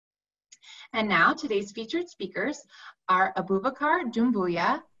And now today's featured speakers are Abubakr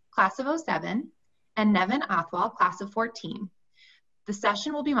Dumbuya, class of '07, and Nevin Athwal, class of '14. The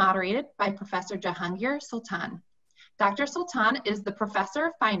session will be moderated by Professor Jahangir Sultan. Dr. Sultan is the Professor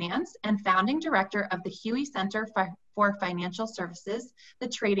of Finance and Founding Director of the Huey Center for Financial Services, the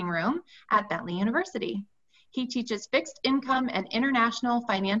Trading Room at Bentley University. He teaches fixed income and international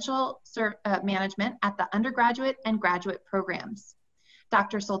financial management at the undergraduate and graduate programs.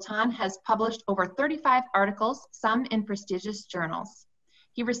 Dr. Sultan has published over 35 articles, some in prestigious journals.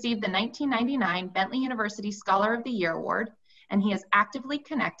 He received the 1999 Bentley University Scholar of the Year Award, and he is actively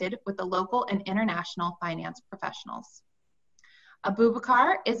connected with the local and international finance professionals.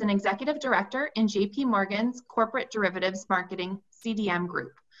 Abubakr is an executive director in JP Morgan's Corporate Derivatives Marketing CDM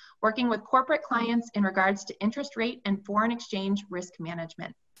group, working with corporate clients in regards to interest rate and foreign exchange risk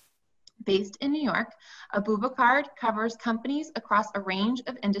management. Based in New York, Abubakr covers companies across a range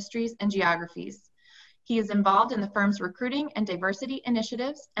of industries and geographies. He is involved in the firm's recruiting and diversity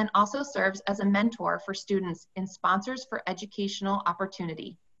initiatives and also serves as a mentor for students in Sponsors for Educational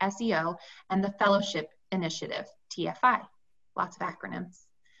Opportunity, SEO, and the Fellowship Initiative, TFI. Lots of acronyms.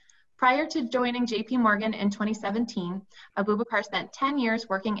 Prior to joining JP Morgan in 2017, Abubakr spent 10 years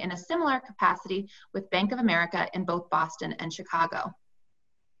working in a similar capacity with Bank of America in both Boston and Chicago.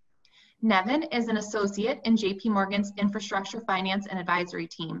 Nevin is an associate in JP Morgan's Infrastructure Finance and Advisory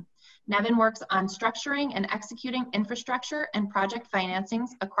team. Nevin works on structuring and executing infrastructure and project financings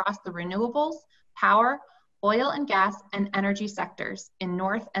across the renewables, power, oil and gas, and energy sectors in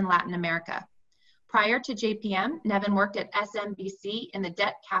North and Latin America. Prior to JPM, Nevin worked at SMBC in the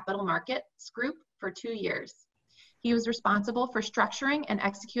Debt Capital Markets Group for 2 years. He was responsible for structuring and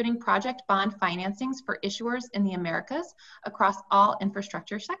executing project bond financings for issuers in the Americas across all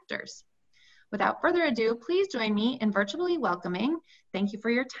infrastructure sectors. Without further ado, please join me in virtually welcoming, thank you for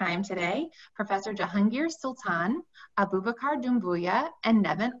your time today, Professor Jahangir Sultan, Abubakr Dumbuya, and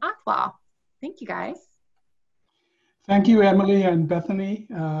Nevin Athwal. Thank you, guys. Thank you, Emily and Bethany.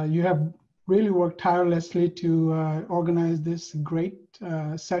 You have really worked tirelessly to organize this great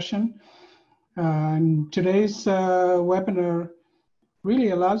session. And today's webinar really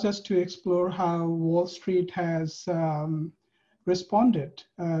allows us to explore how Wall Street has responded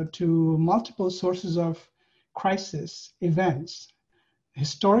to multiple sources of crisis events,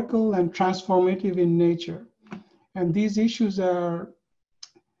 historical and transformative in nature. And these issues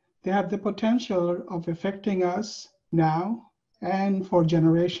they have the potential of affecting us now and for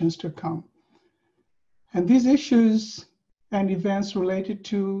generations to come. And these issues and events related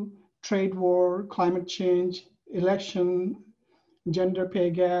to trade war, climate change, election, gender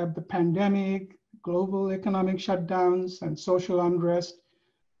pay gap, the pandemic, global economic shutdowns, and social unrest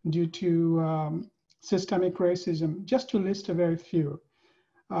due to systemic racism, just to list a very few.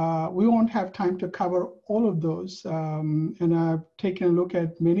 We won't have time to cover all of those, and I've taken a look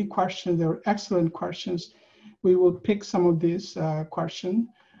at many questions. They're excellent questions. We will pick some of these questions.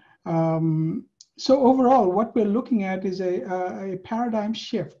 So overall, what we're looking at is a paradigm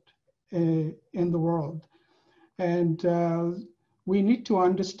shift in the world. And we need to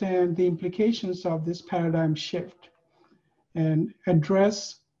understand the implications of this paradigm shift and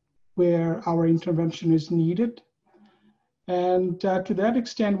address where our intervention is needed. And to that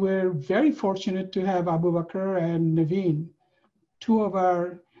extent, we're very fortunate to have Abubakr and Nevin, two of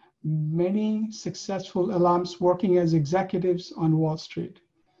our many successful alums working as executives on Wall Street.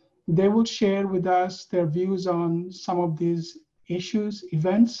 They will share with us their views on some of these issues,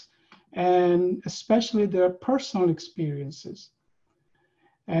 events, and especially their personal experiences.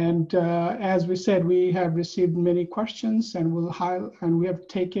 And as we said, we have received many questions, and we have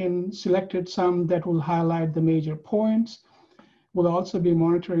selected some that will highlight the major points. We'll also be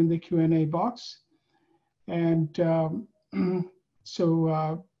monitoring the Q&A box. And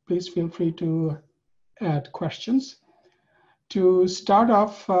so please feel free to add questions. To start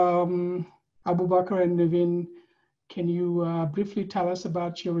off, Abubakr and Nevin, can you briefly tell us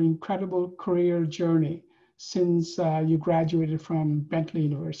about your incredible career journey since you graduated from Bentley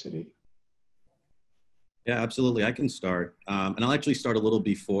University? Yeah, absolutely. I can start. And I'll actually start a little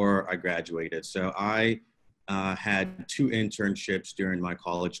before I graduated. So I had 2 internships during my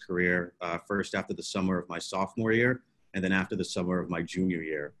college career, first after the summer of my sophomore year, and then after the summer of my junior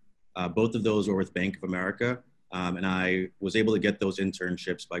year. Both of those were with Bank of America. And I was able to get those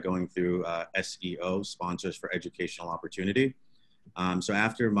internships by going through SEO, Sponsors for Educational Opportunity. So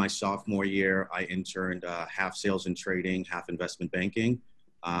after my sophomore year, I interned half sales and trading, half investment banking.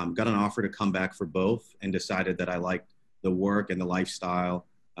 Got an offer to come back for both and decided that I liked the work and the lifestyle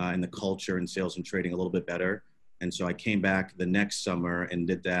and the culture in sales and trading a little bit better. And so I came back the next summer and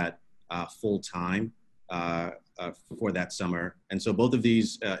did that full-time for that summer. And so both of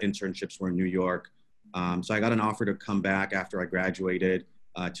these internships were in New York. So I got an offer to come back after I graduated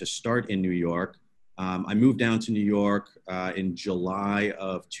to start in New York. I moved down to New York in July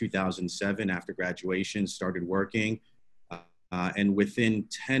of 2007 after graduation, started working. And within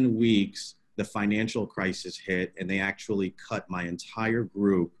 10 weeks, the financial crisis hit and they actually cut my entire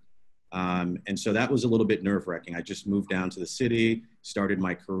group. And so that was a little bit nerve-wracking. I just moved down to the city, started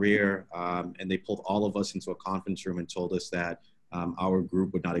my career, and they pulled all of us into a conference room and told us that our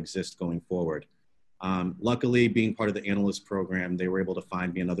group would not exist going forward. Luckily, being part of the analyst program, they were able to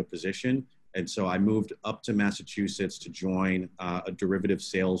find me another position. And so I moved up to Massachusetts to join a derivative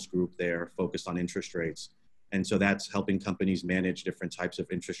sales group there focused on interest rates. And so that's helping companies manage different types of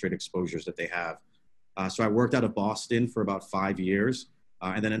interest rate exposures that they have. So I worked out of Boston for about 5 years.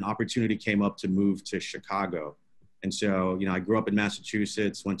 And then an opportunity came up to move to Chicago. And so, I grew up in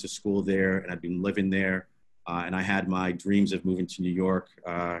Massachusetts, went to school there, and I'd been living there. And I had my dreams of moving to New York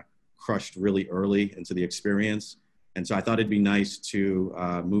crushed really early into the experience. And so I thought it'd be nice to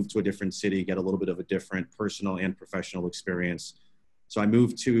move to a different city, get a little bit of a different personal and professional experience. So I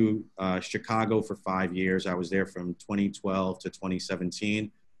moved to Chicago for 5 years. I was there from 2012 to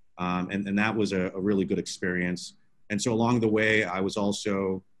 2017. And that was a really good experience. And so along the way, I was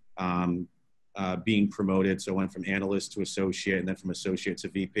also being promoted. So I went from analyst to associate and then from associate to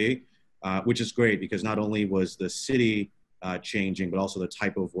VP, which is great because not only was the city changing, but also the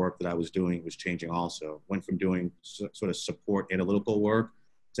type of work that I was doing was changing also. Went from doing sort of support analytical work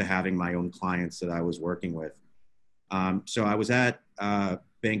to having my own clients that I was working with. So I was at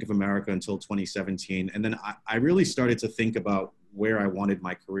Bank of America until 2017. And then I really started to think about where I wanted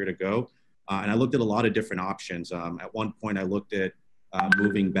my career to go. And I looked at a lot of different options. At one point, I looked at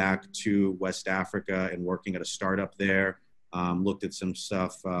moving back to West Africa and working at a startup there. Looked at some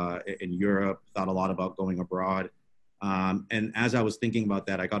stuff in Europe, thought a lot about going abroad. And as I was thinking about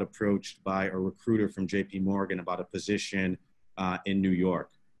that, I got approached by a recruiter from JP Morgan about a position in New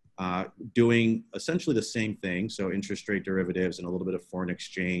York, doing essentially the same thing. So interest rate derivatives and a little bit of foreign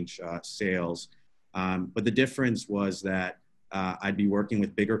exchange sales. But the difference was that I'd be working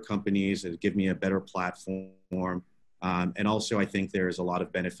with bigger companies. It'd give me a better platform. And also, I think there's a lot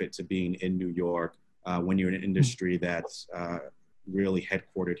of benefit to being in New York when you're in an industry that's really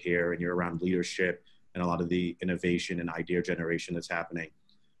headquartered here and you're around leadership and a lot of the innovation and idea generation that's happening.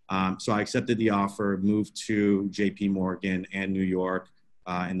 So I accepted the offer, moved to JP Morgan and New York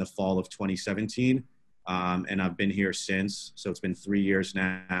in the fall of 2017. And I've been here since. So it's been 3 years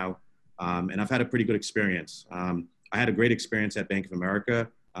now. And I've had a pretty good experience. I had a great experience at Bank of America,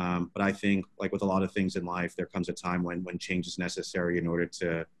 but I think like with a lot of things in life, there comes a time when change is necessary in order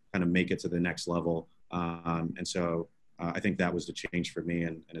to kind of make it to the next level. And so I think that was the change for me,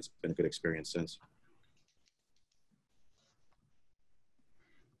 and it's been a good experience since.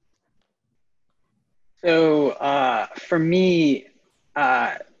 So for me,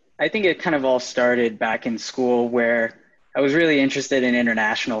 I think it kind of all started back in school where I was really interested in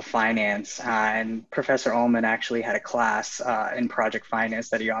international finance, and Professor Ullman actually had a class in project finance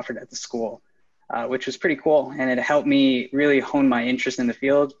that he offered at the school, which was pretty cool. And it helped me really hone my interest in the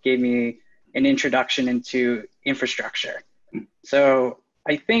field, gave me an introduction into infrastructure. So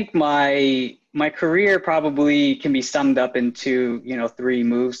I think my career probably can be summed up into, 3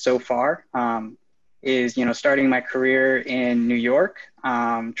 moves so far. Is, starting my career in New York,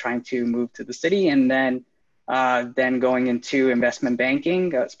 trying to move to the city, and then going into investment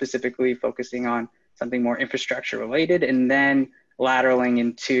banking, specifically focusing on something more infrastructure related, and then lateraling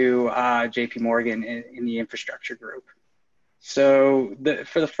into JP Morgan in the infrastructure group. So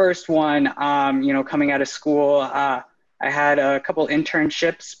for the first one, coming out of school, I had a couple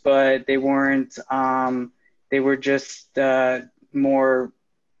internships, but they weren't, they were just more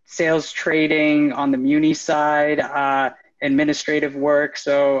sales trading on the muni side, administrative work.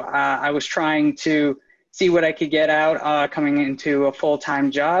 So I was trying to see what I could get out coming into a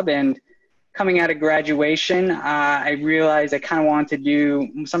full-time job. And coming out of graduation, I realized I kind of wanted to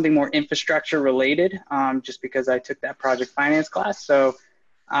do something more infrastructure related, just because I took that project finance class. So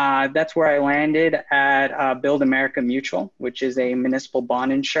that's where I landed at Build America Mutual, which is a municipal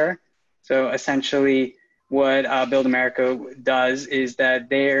bond insurer. So essentially what Build America does is that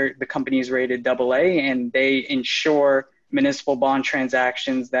the company is rated AA, and they insure municipal bond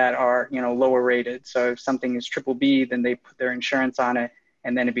transactions that are, lower rated. So if something is BBB, then they put their insurance on it,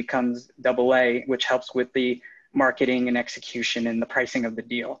 and then it becomes AA, which helps with the marketing and execution and the pricing of the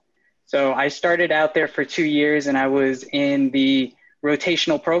deal. So I started out there for 2 years, and I was in the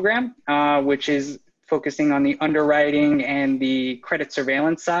rotational program, which is focusing on the underwriting and the credit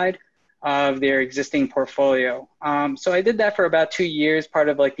surveillance side of their existing portfolio. So I did that for about 2 years, part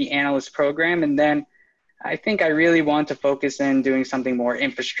of like the analyst program. And then I think I really want to focus in doing something more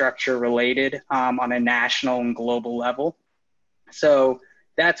infrastructure related on a national and global level. So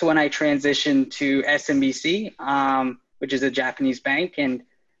that's when I transitioned to SMBC, which is a Japanese bank. And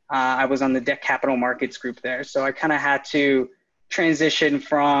I was on the debt capital markets group there. So I kind of had to transition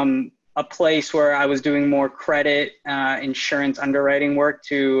from a place where I was doing more credit, insurance underwriting work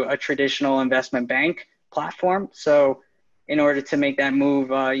to a traditional investment bank platform. So in order to make that move,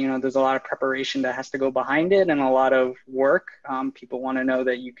 there's a lot of preparation that has to go behind it and a lot of work. People want to know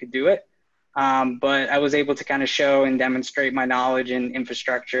that you could do it. But I was able to kind of show and demonstrate my knowledge in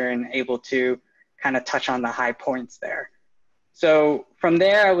infrastructure and able to kind of touch on the high points there. So from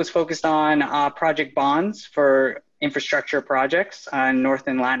there, I was focused on project bonds for infrastructure projects in North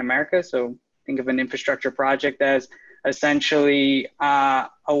and Latin America. So think of an infrastructure project as essentially a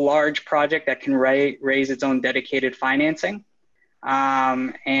large project that can raise its own dedicated financing.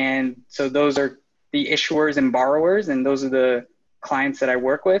 And so those are the issuers and borrowers, and those are the clients that I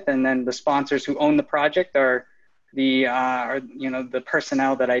work with. And then the sponsors who own the project are the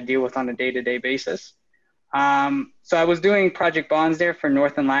personnel that I deal with on a day-to-day basis. So I was doing project bonds there for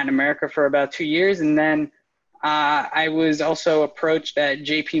North and Latin America for about 2 years. And then I was also approached at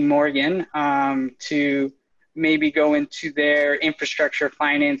JP Morgan to maybe go into their infrastructure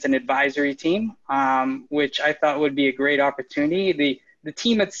finance and advisory team, which I thought would be a great opportunity. The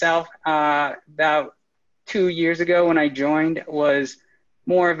team itself, about 2 years ago when I joined, was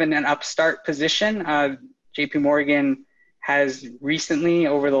more of an upstart position. JP Morgan has recently,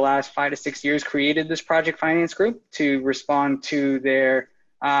 over the last 5 to 6 years, created this project finance group to respond to their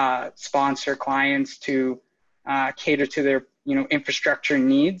sponsor clients, to cater to their infrastructure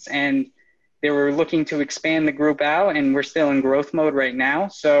needs. And they were looking to expand the group out, and we're still in growth mode right now.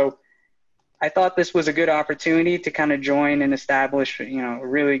 So I thought this was a good opportunity to kind of join and establish, a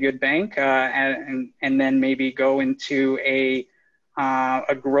really good bank, and then maybe go into a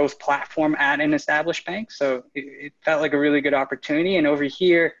growth platform at an established bank. So it felt like a really good opportunity. And over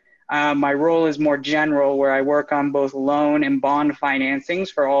here, my role is more general, where I work on both loan and bond financings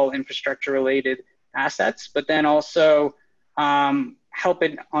for all infrastructure related assets, but then also help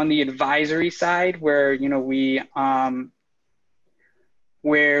it on the advisory side, where we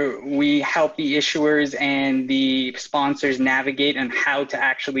help the issuers and the sponsors navigate on how to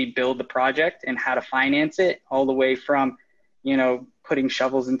actually build the project and how to finance it, all the way from putting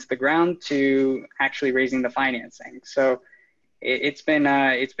shovels into the ground to actually raising the financing. So it's been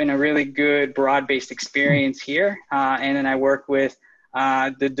a really good broad-based experience here, and then I work with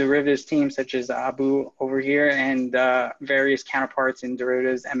the derivatives team, such as Abu over here, and various counterparts in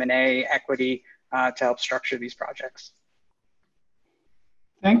derivatives, M&A, equity, to help structure these projects.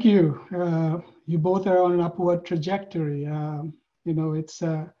 Thank you. You both are on an upward trajectory.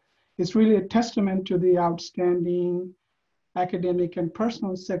 It's really a testament to the outstanding academic and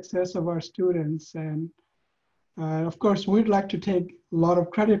personal success of our students. And of course, we'd like to take a lot of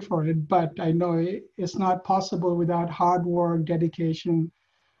credit for it, but I know it's not possible without hard work, dedication,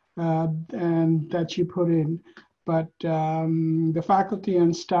 and that you put in. But the faculty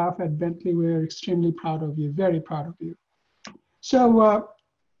and staff at Bentley, we're extremely proud of you, very proud of you. So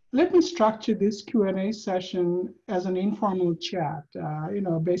let me structure this Q&A session as an informal chat.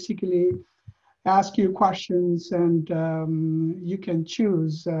 Basically ask you questions, and you can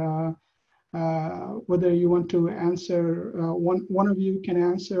choose whether you want to answer, one of you can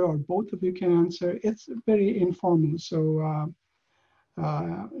answer or both of you can answer. It's very informal, so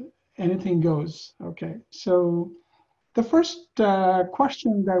anything goes. Okay, so the first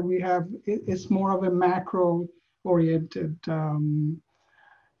question that we have is more of a macro oriented,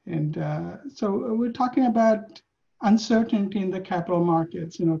 so we're talking about uncertainty in the capital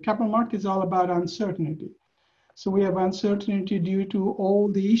markets. Capital markets is all about uncertainty. So we have uncertainty due to all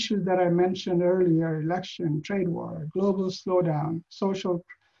the issues that I mentioned earlier: election, trade war, global slowdown, social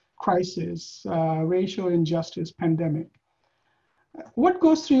crisis, racial injustice, pandemic. What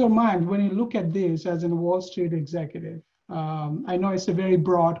goes through your mind when you look at this as a Wall Street executive? I know it's a very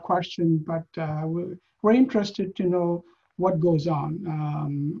broad question, but we're interested to know what goes on.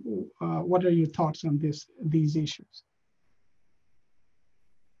 What are your thoughts on these issues?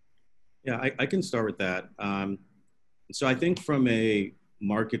 Yeah, I can start with that. So I think from a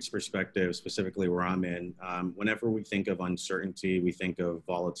markets perspective, specifically where I'm in, whenever we think of uncertainty, we think of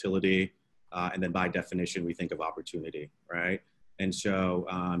volatility, and then by definition, we think of opportunity, right? And so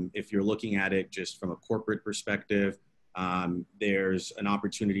if you're looking at it just from a corporate perspective, there's an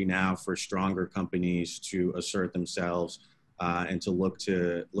opportunity now for stronger companies to assert themselves and to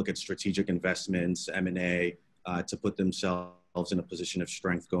look at strategic investments, M&A, to put themselves in a position of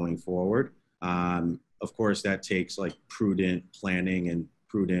strength going forward. Of course, that takes like prudent planning and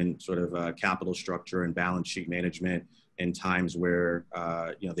prudent sort of capital structure and balance sheet management in times where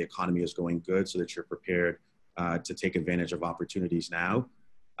the economy is going good, so that you're prepared to take advantage of opportunities now.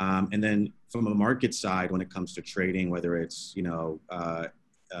 And then from a market side, when it comes to trading, whether it's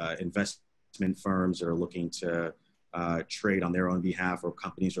investment firms that are looking to trade on their own behalf, or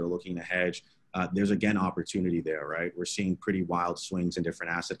companies that are looking to hedge, there's again opportunity there, right? We're seeing pretty wild swings in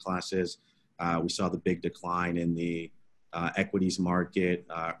different asset classes. We saw the big decline in the equities market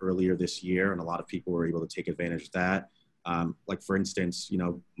earlier this year, and a lot of people were able to take advantage of that. Like for instance,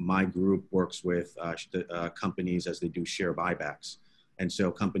 my group works with companies as they do share buybacks. And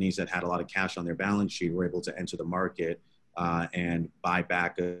so companies that had a lot of cash on their balance sheet were able to enter the market and buy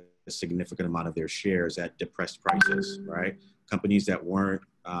back a significant amount of their shares at depressed prices, right? Companies that weren't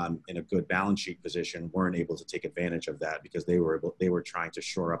in a good balance sheet position weren't able to take advantage of that because they were trying to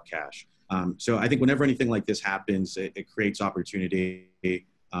shore up cash. So I think whenever anything like this happens, it creates opportunity.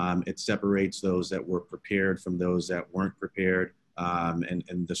 It separates those that were prepared from those that weren't prepared,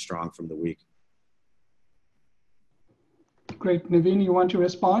 and the strong from the weak. Great. Nevin, you want to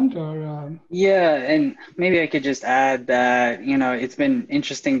respond? Or Yeah, and maybe I could just add that, it's been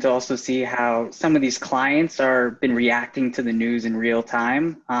interesting to also see how some of these clients are been reacting to the news in real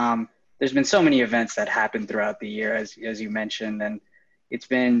time. There's been so many events that happened throughout the year, as you mentioned, and it's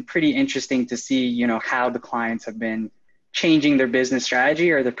been pretty interesting to see, how the clients have been changing their business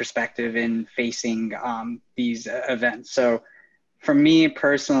strategy or their perspective in facing these events. So for me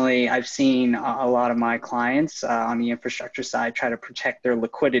personally, I've seen a lot of my clients on the infrastructure side try to protect their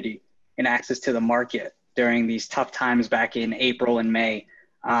liquidity and access to the market during these tough times back in April and May.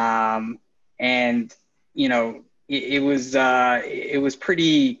 And, it was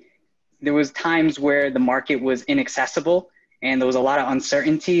pretty, there was times where the market was inaccessible and there was a lot of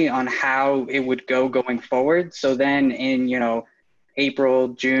uncertainty on how it would go going forward. So then in, April,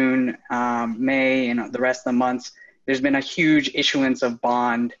 June, May, and the rest of the months, there's been a huge issuance of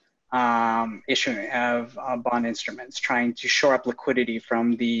bond instruments trying to shore up liquidity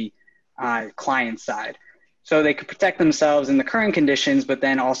from the client side. So they could protect themselves in the current conditions, but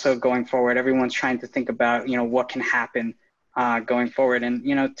then also going forward, everyone's trying to think about, what can happen going forward. And,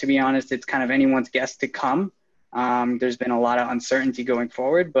 to be honest, it's kind of anyone's guess to come. There's been a lot of uncertainty going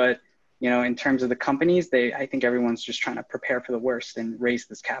forward, but, in terms of the companies, I think everyone's just trying to prepare for the worst and raise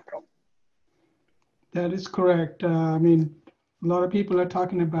this capital. that is correct. I mean, a lot of people are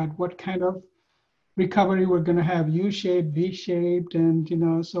talking about what kind of recovery we're going to have, U-shaped, V-shaped, and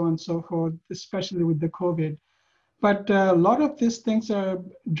so on and so forth, especially with the COVID. But a lot of these things are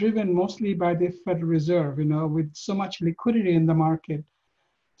driven mostly by the Federal Reserve, with so much liquidity in the market.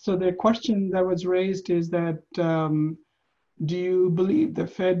 So the question that was raised is that, do you believe the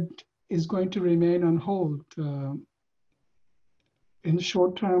Fed is going to remain on hold in the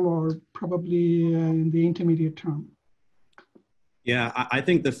short term or probably in the intermediate term? Yeah, I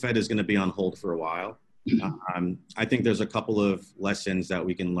think the Fed is going to be on hold for a while. I think there's a couple of lessons that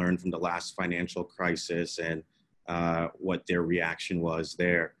we can learn from the last financial crisis and what their reaction was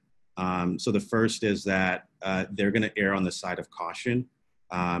there. So the first is that they're going to err on the side of caution.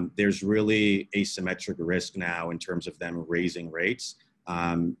 There's really asymmetric risk now in terms of them raising rates,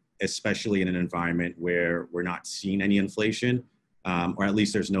 especially in an environment where we're not seeing any inflation, or at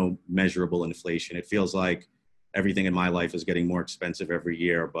least there's no measurable inflation. It feels like everything in my life is getting more expensive every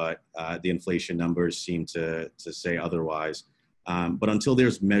year, but the inflation numbers seem to say otherwise. But until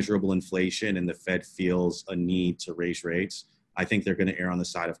there's measurable inflation and the Fed feels a need to raise rates, I think they're going to err on the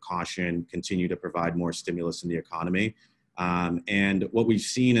side of caution, continue to provide more stimulus in the economy. And what we've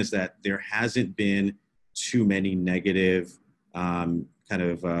seen is that there hasn't been too many negative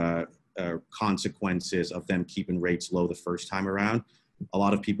consequences of them keeping rates low the first time around. A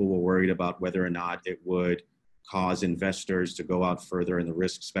lot of people were worried about whether or not it would cause investors to go out further in the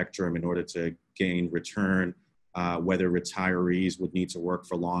risk spectrum in order to gain return, whether retirees would need to work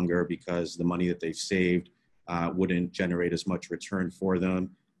for longer because the money that they've saved wouldn't generate as much return for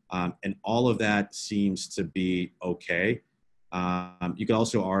them. And all of that seems to be okay. You could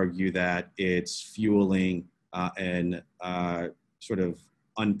also argue that it's fueling an sort of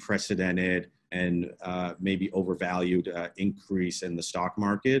unprecedented and maybe overvalued increase in the stock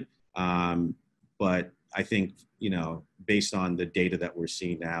market. But I think, based on the data that we're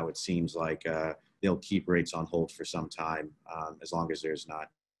seeing now, it seems like they'll keep rates on hold for some time, as long as there's not,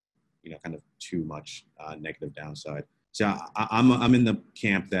 kind of too much negative downside. So I'm in the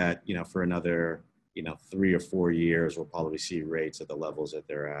camp that, for another 3 or 4 years, we'll probably see rates at the levels that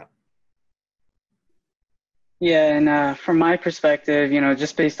they're at. Yeah, and from my perspective,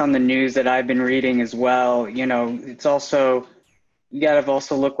 just based on the news that I've been reading as well, it's also, you got to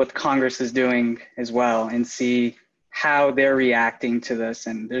also look what Congress is doing as well and see how they're reacting to this.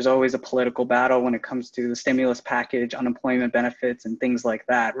 And there's always a political battle when it comes to the stimulus package, unemployment benefits, and things like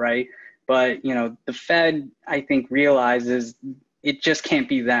that, right? But, the Fed, I think, realizes it just can't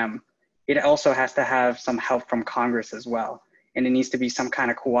be them. It also has to have some help from Congress as well. And it needs to be some kind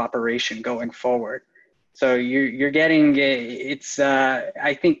of cooperation going forward. So you're getting, it's,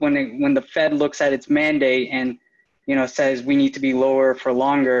 I think when the Fed looks at its mandate and, says we need to be lower for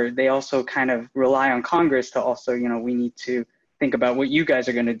longer, they also kind of rely on Congress to also, we need to think about what you guys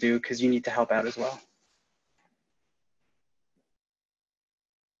are going to do because you need to help out as well.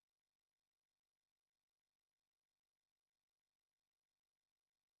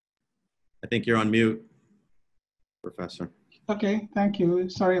 I think you're on mute, Professor. Okay, thank you.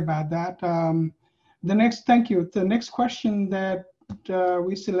 Sorry about that. Thank you. The next question that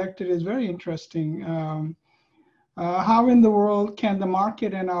we selected is very interesting. How in the world can the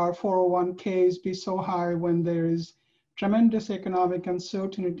market and our 401ks be so high when there is tremendous economic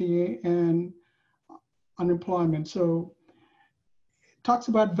uncertainty and unemployment? So it talks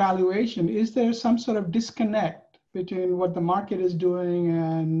about valuation. Is there some sort of disconnect between what the market is doing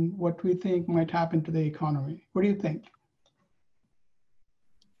and what we think might happen to the economy? What do you think?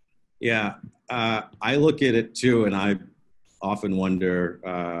 Yeah, I look at it too, and I often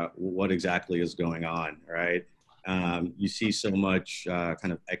wonder what exactly is going on, right? You see so much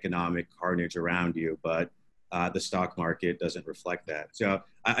kind of economic carnage around you, but the stock market doesn't reflect that. So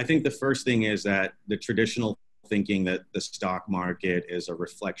I think the first thing is that the traditional thinking that the stock market is a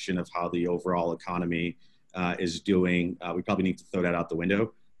reflection of how the overall economy is doing, we probably need to throw that out the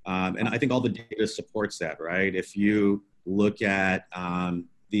window. And I think all the data supports that, right? If you look at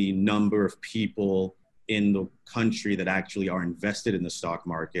the number of people in the country that actually are invested in the stock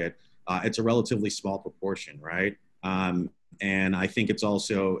market, it's a relatively small proportion, right? And I think it's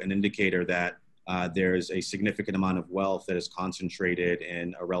also an indicator that there's a significant amount of wealth that is concentrated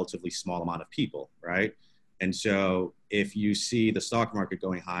in a relatively small amount of people, right? And so if you see the stock market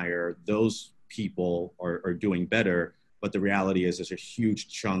going higher, those people are doing better, but the reality is there's a huge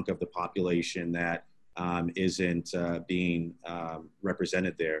chunk of the population that isn't being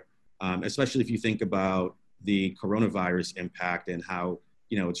represented there, especially if you think about the coronavirus impact and how,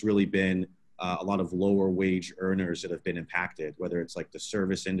 it's really been a lot of lower wage earners that have been impacted, whether it's like the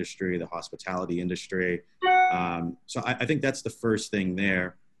service industry, the hospitality industry. So I think that's the first thing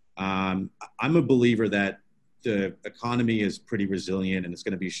there. I'm a believer that the economy is pretty resilient and it's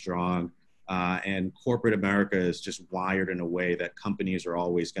going to be strong. And corporate America is just wired in a way that companies are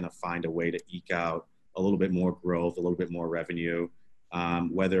always going to find a way to eke out a little bit more growth, a little bit more revenue,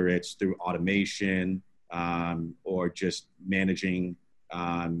 whether it's through automation or just managing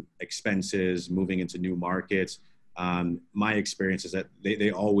expenses, moving into new markets. My experience is that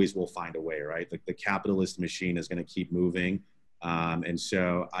they always will find a way, right? Like the capitalist machine is going to keep moving. And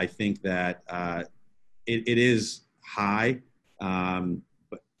so I think that it is high,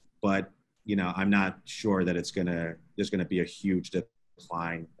 but I'm not sure that there's going to be a huge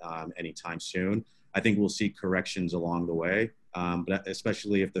decline anytime soon. I think we'll see corrections along the way, but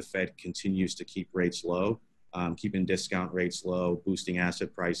especially if the Fed continues to keep rates low, keeping discount rates low, boosting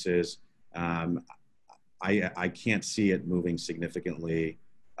asset prices. I can't see it moving significantly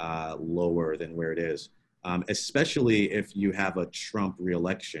lower than where it is, especially if you have a Trump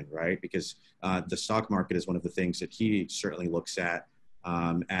reelection, right? Because the stock market is one of the things that he certainly looks at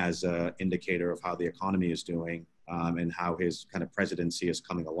as an indicator of how the economy is doing and how his kind of presidency is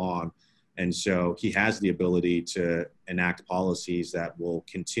coming along. And so he has the ability to enact policies that will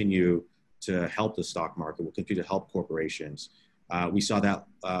continue to help the stock market, will continue to help corporations. We saw that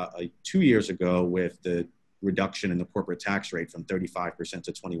 2 years ago with the reduction in the corporate tax rate from 35%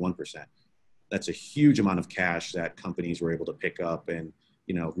 to 21%. That's a huge amount of cash that companies were able to pick up and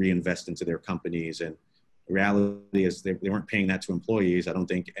reinvest into their companies. And the reality is they weren't paying that to employees. I don't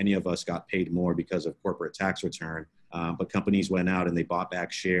think any of us got paid more because of corporate tax return, but companies went out and they bought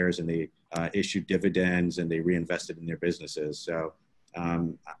back shares and they issued dividends and they reinvested in their businesses. So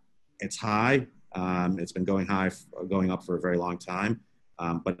it's high. It's been going up for a very long time,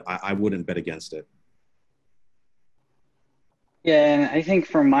 but I wouldn't bet against it. Yeah, and I think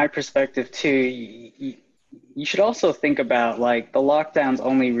from my perspective too, you should also think about like the lockdowns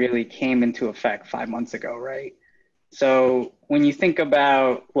only really came into effect 5 months ago, right? So when you think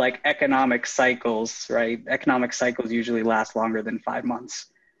about like economic cycles, right? Economic cycles usually last longer than 5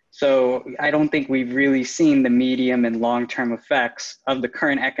 months. So I don't think we've really seen the medium and long-term effects of the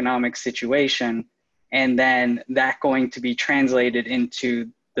current economic situation, and then that going to be translated into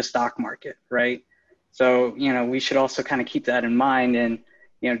the stock market, right? So, we should also kind of keep that in mind. And,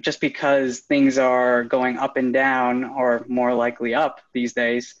 just because things are going up and down, or more likely up these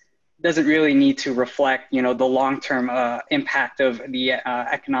days, doesn't really need to reflect, the long-term impact of the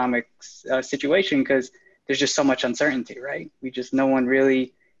economic situation, because there's just so much uncertainty, right? No one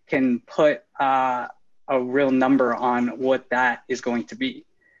really can put a real number on what that is going to be.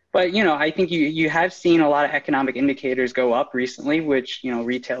 But, I think you have seen a lot of economic indicators go up recently, which,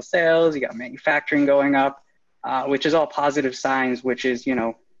 retail sales, you got manufacturing going up, which is all positive signs, which is,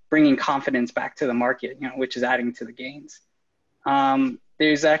 bringing confidence back to the market, which is adding to the gains.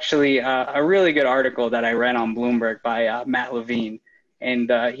 There's actually a really good article that I read on Bloomberg by Matt Levine,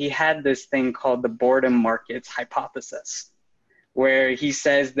 and he had this thing called the boredom markets hypothesis, where he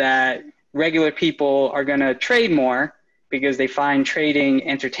says that regular people are going to trade more because they find trading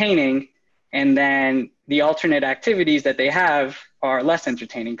entertaining, and then the alternate activities that they have are less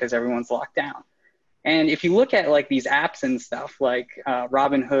entertaining because everyone's locked down. And if you look at like these apps and stuff like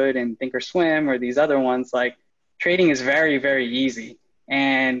Robinhood and Thinkorswim or these other ones, like trading is very, very easy,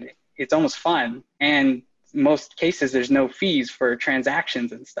 and it's almost fun. And in most cases, there's no fees for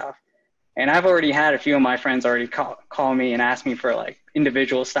transactions and stuff. And I've already had a few of my friends already call me and ask me for like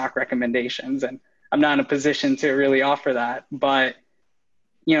individual stock recommendations, and I'm not in a position to really offer that. But,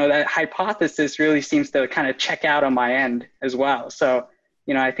 that hypothesis really seems to kind of check out on my end as well. So,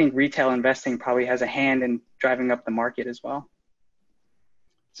 I think retail investing probably has a hand in driving up the market as well.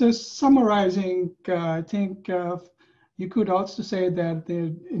 So summarizing, I think you could also say that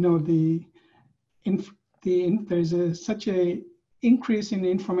there's such a increase in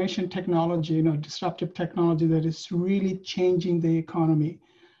information technology, disruptive technology that is really changing the economy.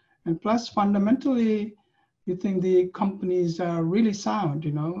 And plus, fundamentally, you think the companies are really sound.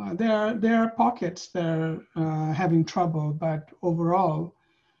 There are pockets that are having trouble, but overall,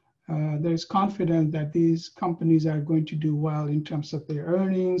 there's confidence that these companies are going to do well in terms of their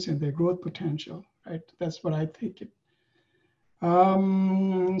earnings and their growth potential, right? That's what I think.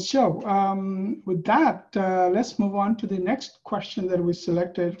 With that, let's move on to the next question that we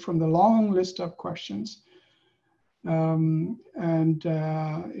selected from the long list of questions. It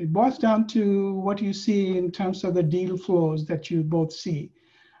boils down to what you see in terms of the deal flows that you both see.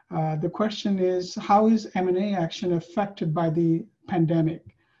 The question is, how is M&A action affected by the pandemic?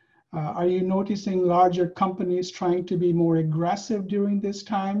 Are you noticing larger companies trying to be more aggressive during these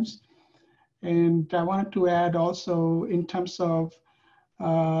times? And I wanted to add also in terms of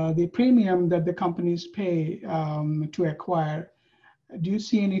the premium that the companies pay to acquire. Do you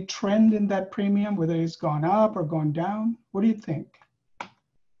see any trend in that premium, whether it's gone up or gone down? What do you think?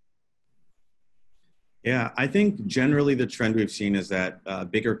 Yeah, I think generally the trend we've seen is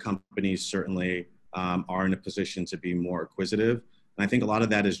that bigger companies certainly are in a position to be more acquisitive. And I think a lot of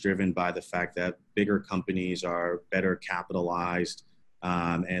that is driven by the fact that bigger companies are better capitalized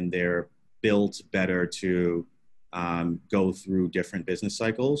and they're built better to go through different business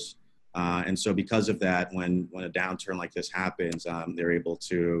cycles. And so because of that, when a downturn like this happens, they're able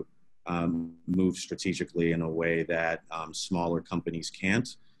to move strategically in a way that smaller companies can't.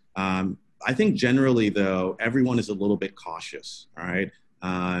 I think generally, though, everyone is a little bit cautious, all right?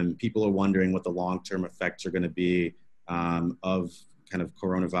 People are wondering what the long-term effects are going to be of kind of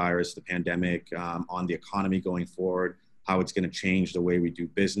coronavirus, the pandemic, on the economy going forward, how it's going to change the way we do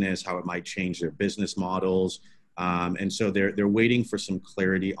business, how it might change their business models. And so they're waiting for some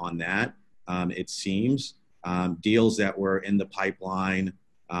clarity on that, it seems. Deals that were in the pipeline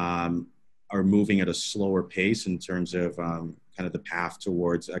are moving at a slower pace in terms of kind of the path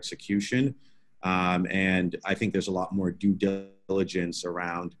towards execution. And I think there's a lot more due diligence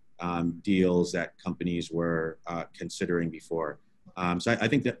around deals that companies were considering before. So I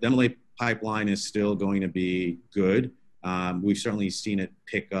think that the M&A pipeline is still going to be good. We've certainly seen it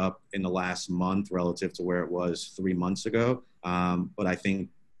pick up in the last month relative to where it was 3 months ago. But I think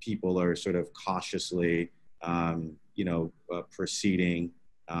people are sort of cautiously, proceeding,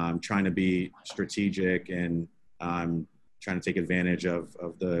 trying to be strategic and trying to take advantage of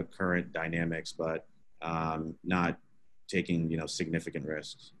the current dynamics, but not taking, significant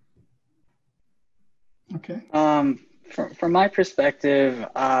risks. Okay. From my perspective,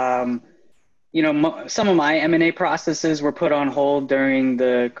 some of my M&A processes were put on hold during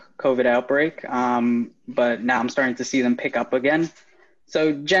the COVID outbreak, but now I'm starting to see them pick up again.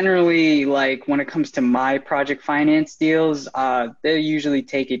 So generally, like when it comes to my project finance deals, they usually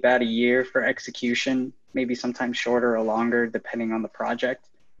take about a year for execution, maybe sometimes shorter or longer, depending on the project.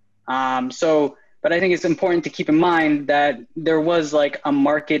 But I think it's important to keep in mind that there was like a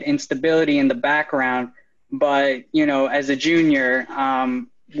market instability in the background. But, as a junior,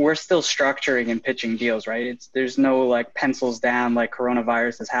 we're still structuring and pitching deals, right? There's no like pencils down, like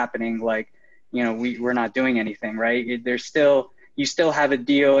coronavirus is happening. Like, we're not doing anything, right? You still have a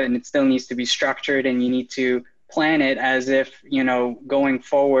deal and it still needs to be structured, and you need to plan it as if, going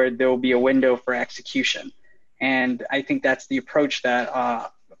forward, there will be a window for execution. And I think that's the approach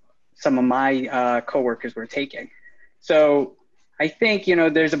that some of my coworkers were taking. So I think,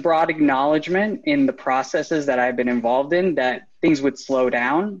 there's a broad acknowledgement in the processes that I've been involved in that things would slow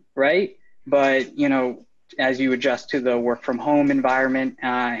down, right? But, as you adjust to the work from home environment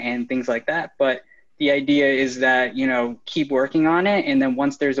and things like that. But the idea is that, keep working on it. And then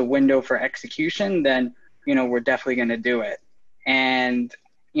once there's a window for execution, then, we're definitely going to do it. And,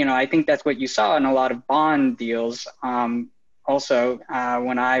 I think that's what you saw in a lot of bond deals. Also,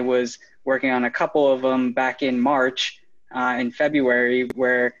 when I was working on a couple of them back in March, in February,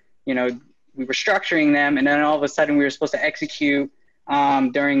 where, we were structuring them, and then all of a sudden we were supposed to execute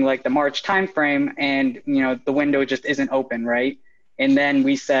during like the March timeframe, and, the window just isn't open, right? And then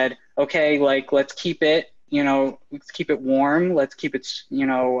we said, okay, like, let's keep it, let's keep it warm. Let's keep it,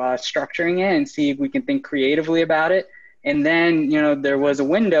 structuring it and see if we can think creatively about it. And then, there was a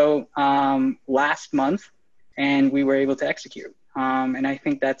window last month, and we were able to execute. And I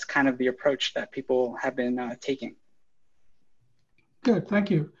think that's kind of the approach that people have been taking. Good, thank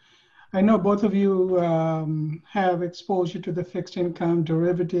you. I know both of you have exposure to the fixed income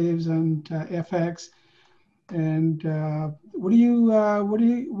derivatives and FX. And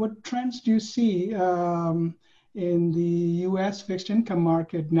what trends do you see in the U.S. fixed income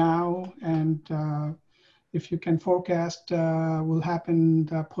market now, and if you can forecast will happen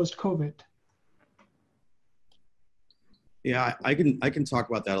post-COVID? Yeah, I can talk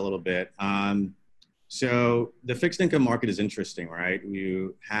about that a little bit. So the fixed income market is interesting, right?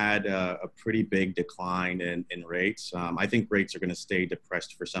 You had a pretty big decline in rates. I think rates are going to stay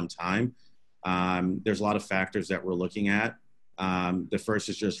depressed for some time. There's a lot of factors that we're looking at. The first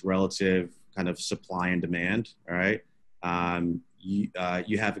is just relative kind of supply and demand, all right?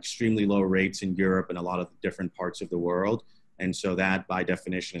 You have extremely low rates in Europe and a lot of different parts of the world. And so that by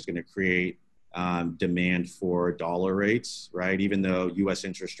definition is going to create demand for dollar rates, right? Even though US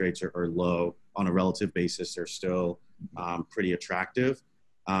interest rates are low on a relative basis, they're still pretty attractive.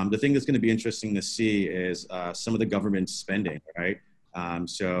 The thing that's going to be interesting to see is some of the government spending, right?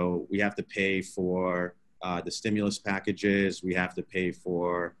 So we have to pay for the stimulus packages, we have to pay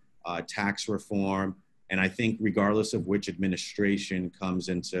for tax reform. And I think regardless of which administration comes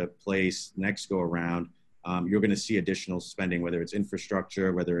into place next go around, you're going to see additional spending, whether it's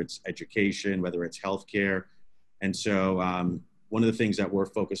infrastructure, whether it's education, whether it's healthcare. And so one of the things that we're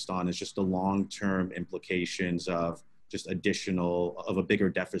focused on is just the long-term implications of just of a bigger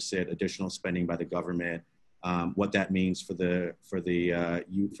deficit, additional spending by the government, what that means for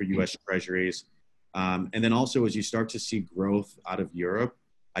U.S. treasuries. And then also as you start to see growth out of Europe,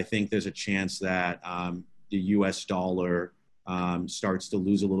 I think there's a chance that the U.S. dollar starts to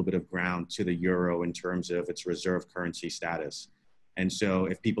lose a little bit of ground to the euro in terms of its reserve currency status. And so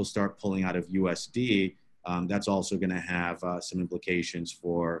if people start pulling out of USD, that's also going to have some implications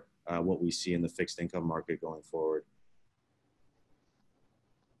for what we see in the fixed income market going forward.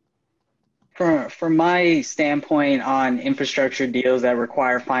 From my standpoint on infrastructure deals that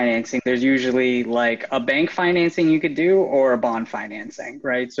require financing, there's usually like a bank financing you could do or a bond financing,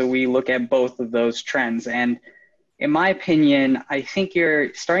 right? So we look at both of those trends. And in my opinion, I think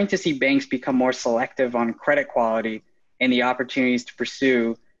you're starting to see banks become more selective on credit quality and the opportunities to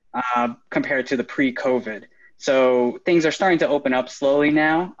pursue compared to the pre-COVID. So things are starting to open up slowly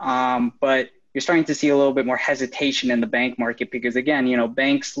now, but you're starting to see a little bit more hesitation in the bank market because again,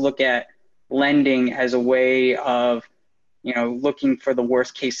 banks look at lending as a way of, looking for the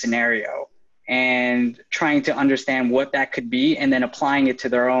worst case scenario and trying to understand what that could be and then applying it to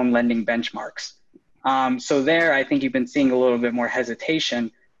their own lending benchmarks. So there, I think you've been seeing a little bit more hesitation.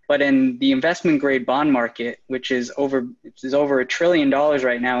 But in the investment grade bond market, which is over $1 trillion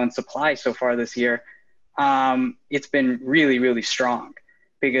right now in supply so far this year, it's been really, really strong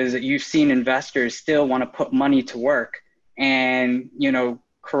because you've seen investors still want to put money to work. And,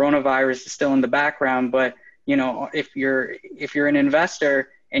 coronavirus is still in the background, but, if you're an investor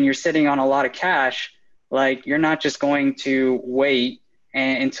and you're sitting on a lot of cash, like you're not just going to wait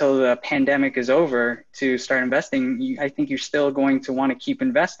until the pandemic is over to start investing. I think you're still going to want to keep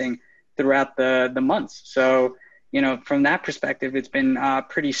investing throughout the months. So, from that perspective, it's been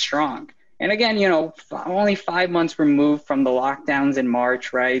pretty strong. And again, only 5 months removed from the lockdowns in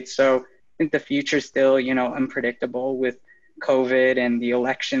March, right? So I think the future's still, unpredictable with COVID and the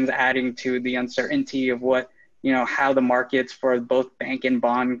elections adding to the uncertainty of what, how the markets for both bank and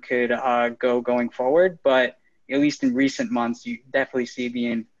bond could go going forward. But at least in recent months, you definitely see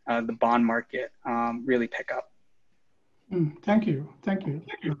the bond market really pick up. Thank you. Thank you.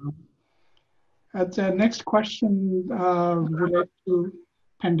 The next question related to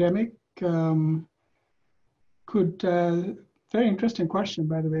pandemic. Very interesting question,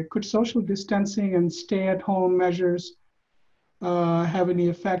 by the way. Could social distancing and stay-at-home measures have any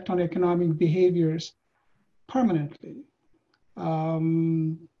effect on economic behaviors permanently?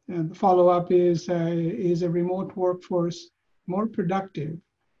 And the follow-up is a remote workforce more productive?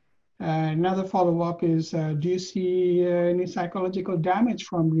 Another follow-up is, do you see any psychological damage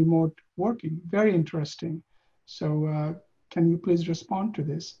from remote working? Very interesting. So can you please respond to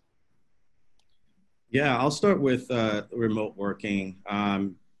this? Yeah, I'll start with remote working.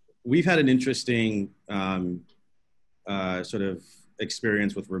 We've had an interesting sort of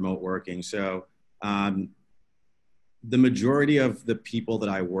experience with remote working. So the majority of the people that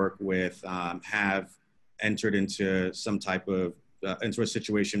I work with have entered into some type of into a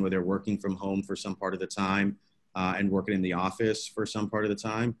situation where they're working from home for some part of the time and working in the office for some part of the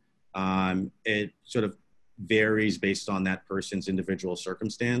time. It sort of varies based on that person's individual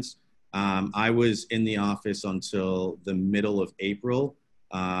circumstance. I was in the office until the middle of April,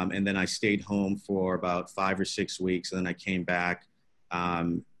 and then I stayed home for about 5 or 6 weeks, and then I came back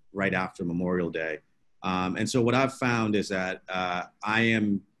right after Memorial Day. And so what I've found is that I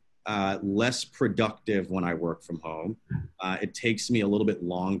am less productive when I work from home. It takes me a little bit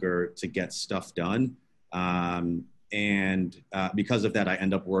longer to get stuff done. And because of that, I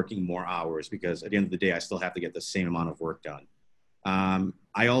end up working more hours because at the end of the day, I still have to get the same amount of work done.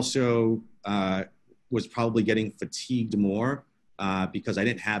 I also was probably getting fatigued more because I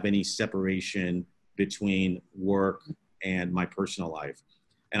didn't have any separation between work and my personal life.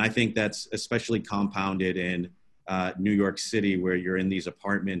 And I think that's especially compounded in New York City, where you're in these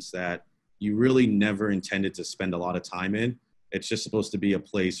apartments that you really never intended to spend a lot of time in. It's just supposed to be a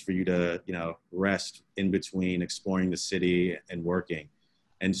place for you to, rest in between exploring the city and working.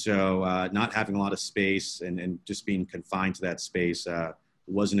 And so not having a lot of space and just being confined to that space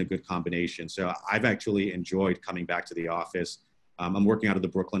wasn't a good combination. So I've actually enjoyed coming back to the office. I'm working out of the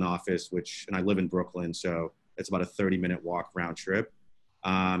Brooklyn office, and I live in Brooklyn, so it's about a 30-minute walk round trip.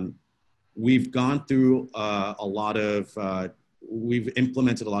 We've gone through we've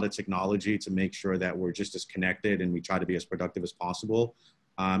implemented a lot of technology to make sure that we're just as connected and we try to be as productive as possible.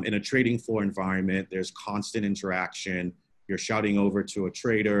 In a trading floor environment, there's constant interaction. You're shouting over to a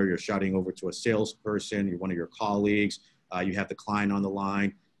trader, you're shouting over to a salesperson, you're one of your colleagues, you have the client on the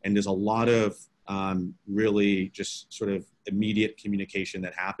line, and there's a lot of really just sort of immediate communication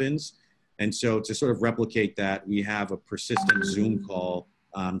that happens. And so to sort of replicate that, we have a persistent Zoom call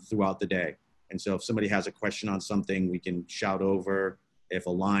throughout the day. And so if somebody has a question on something, we can shout over. If a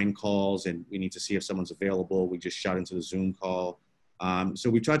line calls and we need to see if someone's available, we just shout into the Zoom call. So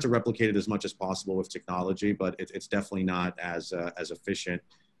we tried to replicate it as much as possible with technology, but it's definitely not as efficient.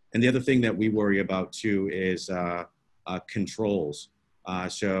 And the other thing that we worry about too is controls.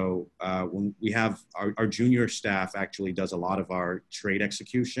 So when we have our junior staff actually does a lot of our trade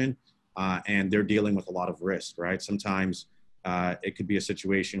execution, and they're dealing with a lot of risk, right? Sometimes it could be a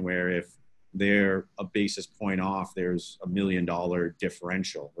situation where if they're a basis point off, there's $1 million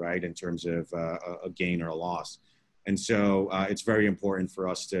differential, right? In terms of a gain or a loss. And so it's very important for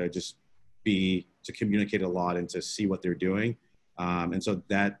us to just to communicate a lot and to see what they're doing. And so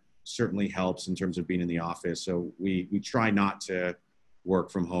that certainly helps in terms of being in the office. So we try not to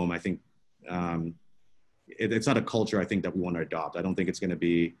work from home. I think it's not a culture I think that we want to adopt. I don't think it's going to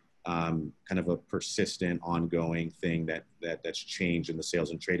be kind of a persistent, ongoing thing that's changed in the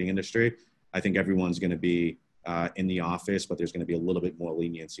sales and trading industry. I think everyone's going to be in the office, but there's going to be a little bit more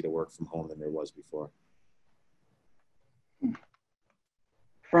leniency to work from home than there was before.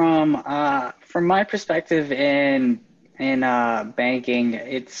 From my perspective in banking,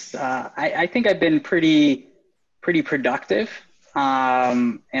 it's I think I've been pretty productive,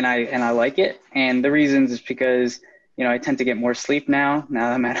 and I like it. And the reasons is because I tend to get more sleep now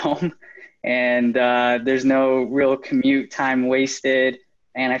that I'm at home, and there's no real commute time wasted,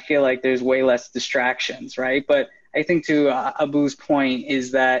 and I feel like there's way less distractions, right? But I think to Abu's point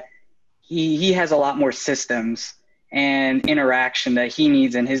is that he has a lot more systems and interaction that he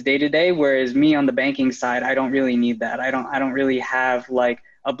needs in his day-to-day, whereas me on the banking side, I don't really need that. I don't really have like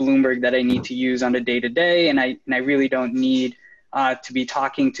a Bloomberg that I need to use on a day-to-day, and I really don't need to be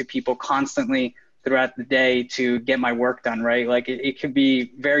talking to people constantly throughout the day to get my work done, right? Like it could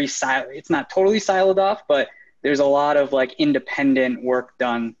be very it's not totally siloed off, but there's a lot of like independent work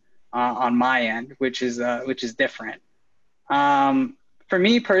done on my end, which is different. For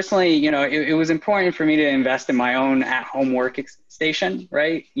me personally, you know, it was important for me to invest in my own at-home workstation,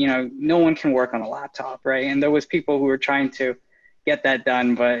 right? You know, no one can work on a laptop, right? And there was people who were trying to get that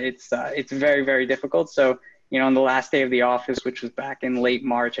done, but it's very, very difficult. So, you know, on the last day of the office, which was back in late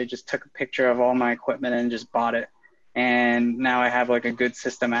March, I just took a picture of all my equipment and just bought it. And now I have like a good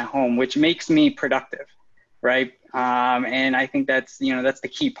system at home, which makes me productive, right? And I think that's, you know, that's the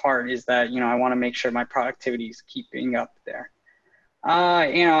key part, is that, you know, I want to make sure my productivity is keeping up there.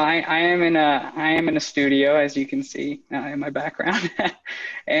 You know, I am in a studio, as you can see in my background,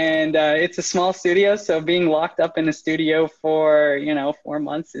 and it's a small studio. So being locked up in a studio for, you know, 4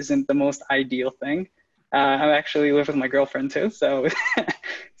 months isn't the most ideal thing. I actually live with my girlfriend too, so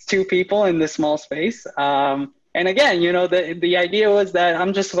it's 2 people in this small space. And again, you know, the idea was that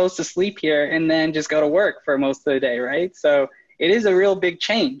I'm just supposed to sleep here and then just go to work for most of the day, right? So it is a real big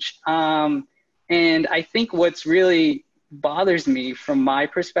change. And I think what's really bothers me from my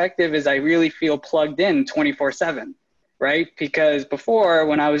perspective is I really feel plugged in 24/7, right? Because before,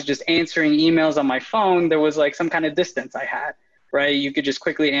 when I was just answering emails on my phone, there was like some kind of distance I had, right? You could just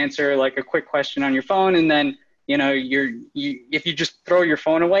quickly answer like a quick question on your phone, and then, you know, if you just throw your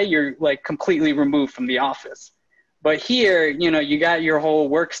phone away, you're like completely removed from the office. But here, you know, you got your whole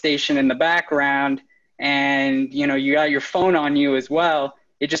workstation in the background, and, you know, you got your phone on you as well.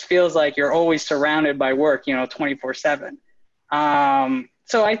 It just feels like you're always surrounded by work, you know, 24/7.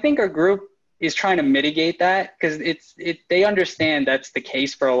 So I think our group is trying to mitigate that, because they understand that's the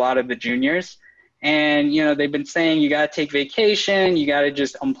case for a lot of the juniors. And, you know, they've been saying, you got to take vacation, you got to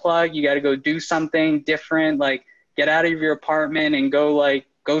just unplug, you got to go do something different, like get out of your apartment and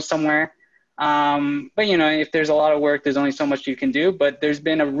go somewhere. But, you know, if there's a lot of work, there's only so much you can do. But there's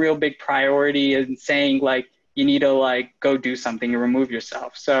been a real big priority in saying, like, you need to like go do something and remove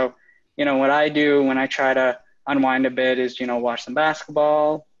yourself. So, you know, what I do when I try to unwind a bit is, you know, watch some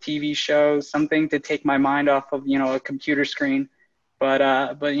basketball, TV shows, something to take my mind off of, you know, a computer screen. But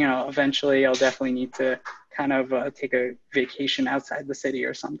you know, eventually I'll definitely need to kind of take a vacation outside the city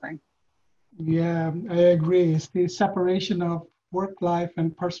or something. Yeah, I agree. It's the separation of work life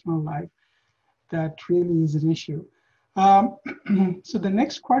and personal life that really is an issue. So the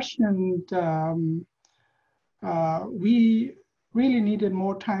next question, we really needed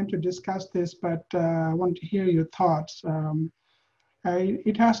more time to discuss this, but I want to hear your thoughts.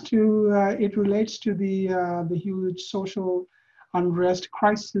 It relates to the huge social unrest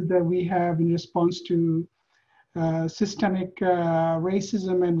crisis that we have in response to systemic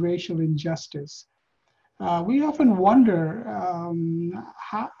racism and racial injustice. We often wonder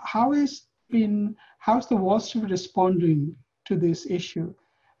how's the Wall Street responding to this issue,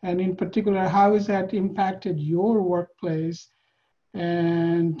 and in particular, how has that impacted your workplace,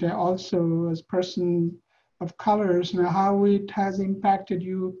 and also as person of colors, now how it has impacted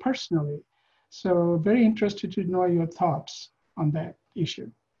you personally. So very interested to know your thoughts on that issue.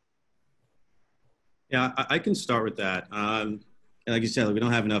 Yeah, I can start with that. And like you said, we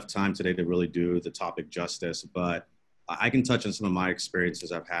don't have enough time today to really do the topic justice, but I can touch on some of my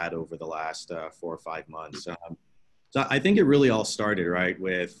experiences I've had over the last 4 or 5 months. So I think it really all started, right,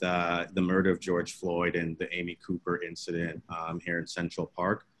 with the murder of George Floyd and the Amy Cooper incident here in Central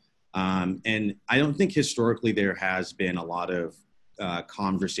Park. And I don't think historically there has been a lot of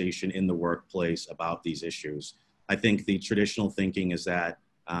conversation in the workplace about these issues. I think the traditional thinking is that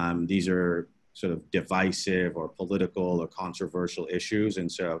these are sort of divisive or political or controversial issues. And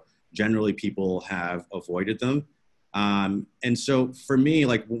so generally people have avoided them. And so for me,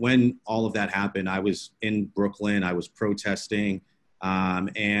 like when all of that happened, I was in Brooklyn, I was protesting,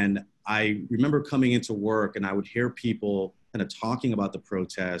 and I remember coming into work and I would hear people kind of talking about the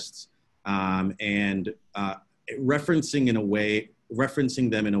protests and referencing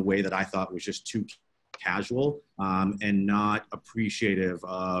them in a way that I thought was just too casual and not appreciative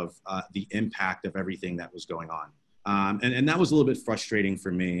of the impact of everything that was going on. And that was a little bit frustrating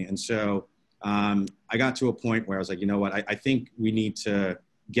for me. And so I got to a point where I was like, you know what, I think we need to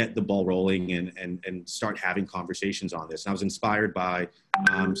get the ball rolling and start having conversations on this. And I was inspired by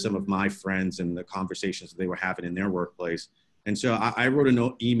some of my friends and the conversations that they were having in their workplace. And so I wrote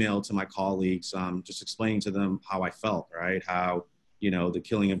an email to my colleagues, just explaining to them how I felt, right? How, you know, the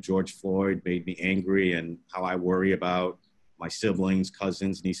killing of George Floyd made me angry, and how I worry about my siblings,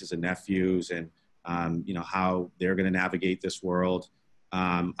 cousins, nieces, and nephews, and, you know, how they're going to navigate this world.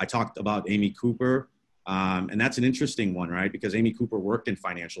 I talked about Amy Cooper, And that's an interesting one, right? Because Amy Cooper worked in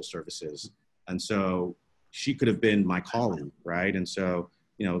financial services. And so she could have been my colleague, right? And so,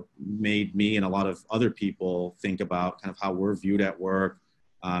 you know, made me and a lot of other people think about kind of how we're viewed at work.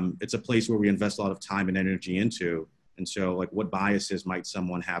 It's a place where we invest a lot of time and energy into. And so, like, what biases might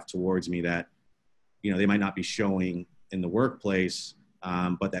someone have towards me that, you know, they might not be showing in the workplace,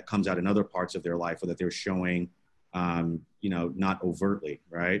 but that comes out in other parts of their life, or that they're showing, you know, not overtly,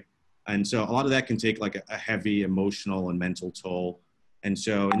 right? And so a lot of that can take like a heavy emotional and mental toll. And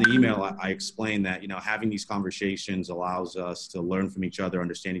so in the email, I explained that, you know, having these conversations allows us to learn from each other,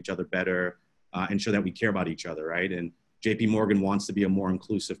 understand each other better, and show that we care about each other, right? And JP Morgan wants to be a more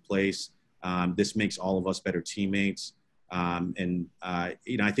inclusive place. This makes all of us better teammates. You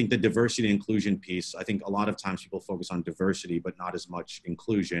know, I think the diversity and inclusion piece, I think a lot of times people focus on diversity, but not as much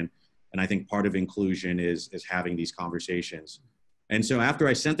inclusion. And I think part of inclusion is having these conversations. And so after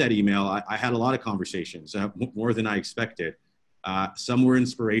I sent that email, I had a lot of conversations, more than I expected. Some were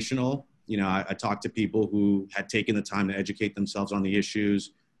inspirational. You know, I talked to people who had taken the time to educate themselves on the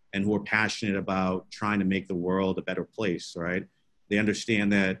issues and who are passionate about trying to make the world a better place, right? They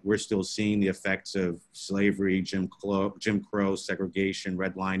understand that we're still seeing the effects of slavery, Jim Crow, segregation,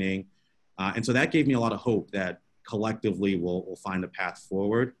 redlining. And so that gave me a lot of hope that collectively we'll find a path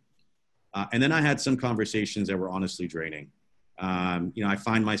forward. And then I had some conversations that were honestly draining. You know, I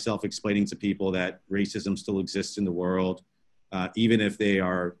find myself explaining to people that racism still exists in the world, even if they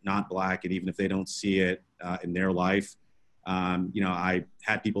are not Black and even if they don't see it in their life. You know, I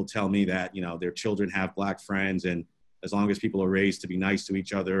had people tell me that, you know, their children have Black friends, and as long as people are raised to be nice to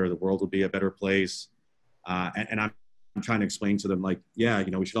each other, the world will be a better place. And I'm trying to explain to them, like, yeah, you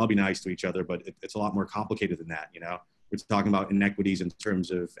know, we should all be nice to each other, but it's a lot more complicated than that. You know, we're talking about inequities in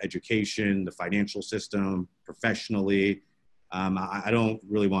terms of education, the financial system, professionally. I don't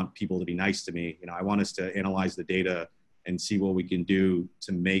really want people to be nice to me. You know, I want us to analyze the data and see what we can do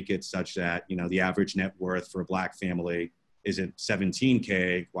to make it such that, you know, the average net worth for a Black family isn't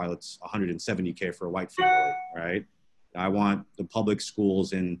 17K while it's 170K for a white family, right? I want the public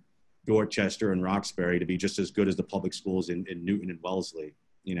schools in Dorchester and Roxbury to be just as good as the public schools in Newton and Wellesley.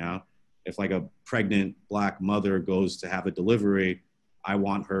 You know, if like a pregnant Black mother goes to have a delivery, I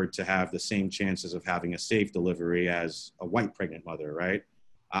want her to have the same chances of having a safe delivery as a white pregnant mother, right?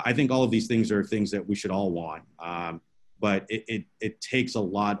 I think all of these things are things that we should all want. But it takes a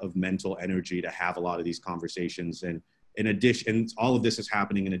lot of mental energy to have a lot of these conversations. And in addition, all of this is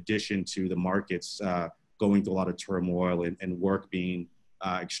happening in addition to the markets going through a lot of turmoil and work being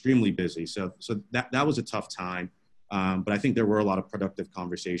extremely busy. So that was a tough time. But I think there were a lot of productive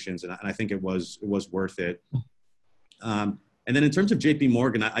conversations, and I think it was worth it. And then in terms of JP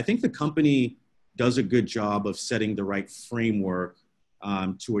Morgan, I think the company does a good job of setting the right framework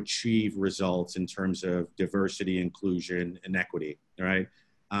to achieve results in terms of diversity, inclusion, and equity, right?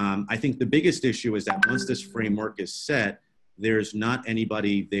 I think the biggest issue is that once this framework is set, there's not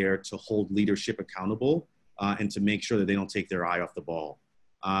anybody there to hold leadership accountable and to make sure that they don't take their eye off the ball.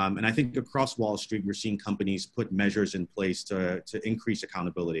 And I think across Wall Street, we're seeing companies put measures in place to increase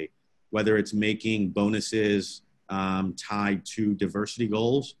accountability, whether it's making bonuses tied to diversity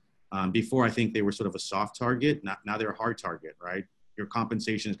goals. Before, I think they were sort of a soft target. Now they're a hard target, right? Your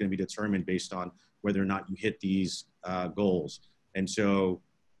compensation is going to be determined based on whether or not you hit these goals. And so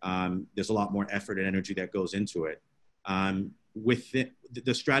there's a lot more effort and energy that goes into it.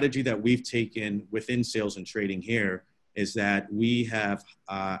 The strategy that we've taken within sales and trading here is that we have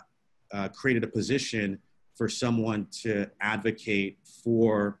created a position for someone to advocate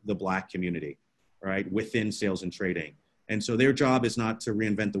for the Black community, right, within sales and trading. And so their job is not to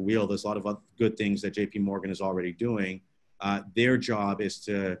reinvent the wheel. There's a lot of other good things that JP Morgan is already doing. Their job is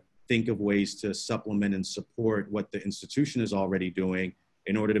to think of ways to supplement and support what the institution is already doing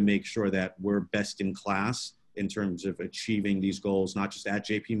in order to make sure that we're best in class in terms of achieving these goals, not just at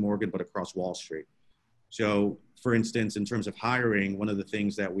JP Morgan, but across Wall Street. So for instance, in terms of hiring, one of the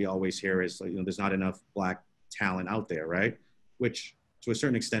things that we always hear is, you know, there's not enough Black talent out there, right? Which to a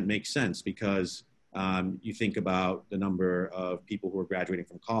certain extent makes sense because you think about the number of people who are graduating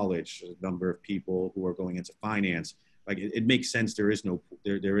from college, the number of people who are going into finance. Like it makes sense. There is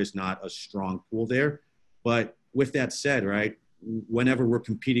not a strong pool there. But with that said, right, whenever we're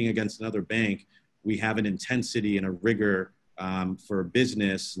competing against another bank, we have an intensity and a rigor for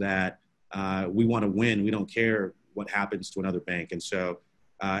business that we want to win. We don't care what happens to another bank. And so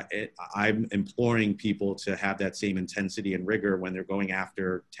I'm imploring people to have that same intensity and rigor when they're going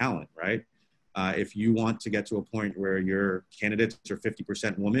after talent, right? If you want to get to a point where your candidates are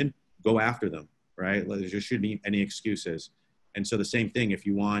 50% women, go after them, right? There shouldn't be any excuses. And so the same thing, if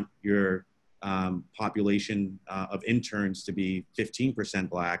you want your population of interns to be 15%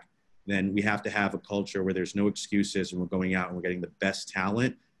 Black, then we have to have a culture where there's no excuses and we're going out and we're getting the best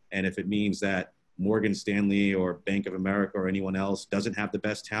talent. And if it means that Morgan Stanley or Bank of America or anyone else doesn't have the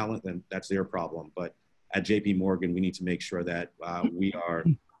best talent, then that's their problem. But at JP Morgan, we need to make sure that we are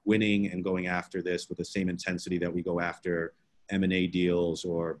winning and going after this with the same intensity that we go after M&A deals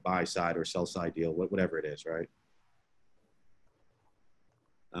or buy side or sell side deal, whatever it is, right?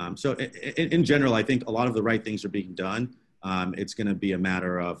 So in general, I think a lot of the right things are being done. It's going to be a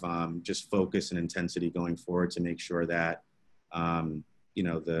matter of just focus and intensity going forward to make sure that you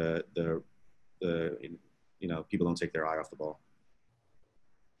know people don't take their eye off the ball.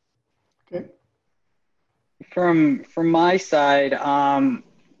 Okay. From my side,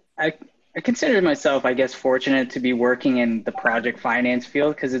 I consider myself, I guess, fortunate to be working in the project finance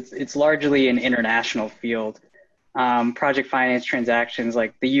field because it's largely an international field. Project finance transactions,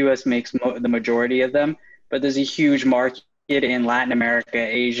 like the U.S. makes the majority of them, but there's a huge market in Latin America,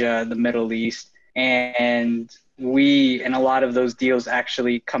 Asia, the Middle East, and a lot of those deals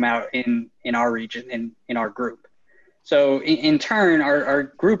actually come out in our region, in our group. So in turn, our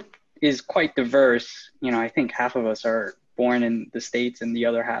group is quite diverse. You know, I think half of us are born in the States and the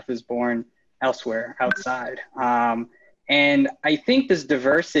other half is born elsewhere, outside. And I think this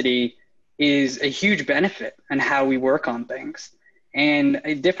diversity is a huge benefit in how we work on things. And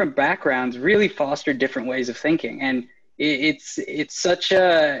different backgrounds really foster different ways of thinking. And it's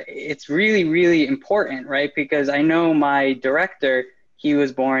really, really important, right? Because I know my director, he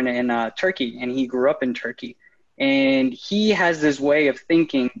was born in Turkey and he grew up in Turkey. And he has this way of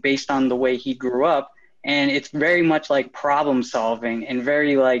thinking based on the way he grew up. And it's very much like problem solving and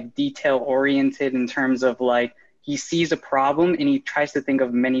very like detail oriented in terms of like, he sees a problem and he tries to think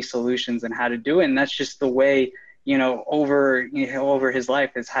of many solutions and how to do it. And that's just the way, over his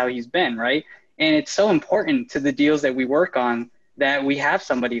life is how he's been, right? And it's so important to the deals that we work on that we have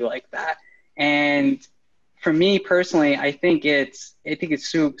somebody like that. And for me personally, I think it's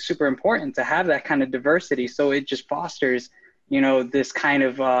super important to have that kind of diversity. So it just fosters, this kind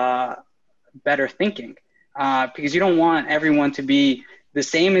of better thinking, because you don't want everyone to be the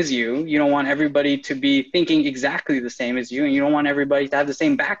same as you. You don't want everybody to be thinking exactly the same as you, and you don't want everybody to have the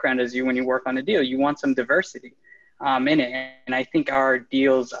same background as you when you work on a deal. You want some diversity in it, and I think our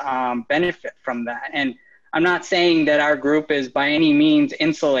deals benefit from that. And I'm not saying that our group is by any means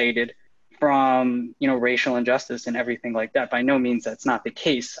insulated from racial injustice and everything like that. By no means that's not the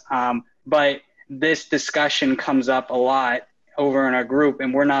case. But this discussion comes up a lot over in our group,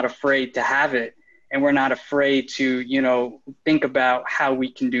 and we're not afraid to have it. And we're not afraid to, think about how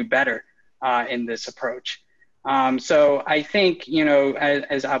we can do better in this approach. So I think,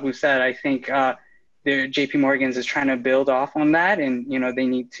 as Abu said, I think the JP Morgan's is trying to build off on that, and, they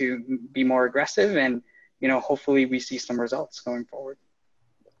need to be more aggressive, and, hopefully we see some results going forward.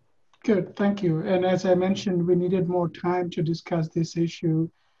 Good, thank you. And as I mentioned, we needed more time to discuss this issue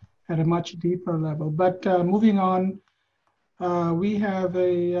at a much deeper level. But moving on, we have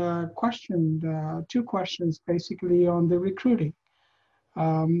a question, two questions basically on the recruiting.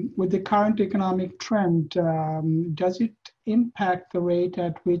 With the current economic trend, does it impact the rate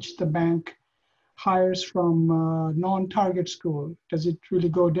at which the bank hires from non-target school? Does it really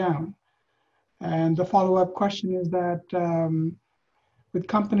go down? And the follow-up question is that with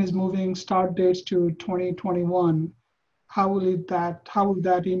companies moving start dates to 2021, how will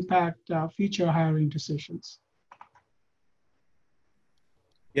that impact future hiring decisions?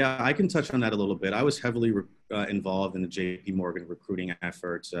 Yeah, I can touch on that a little bit. I was heavily involved in the JP Morgan recruiting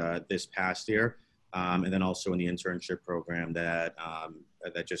efforts this past year, and then also in the internship program that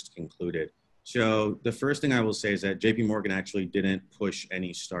just concluded. So the first thing I will say is that JP Morgan actually didn't push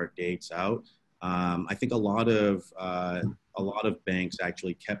any start dates out. I think a lot of banks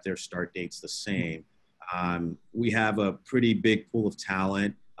actually kept their start dates the same. We have a pretty big pool of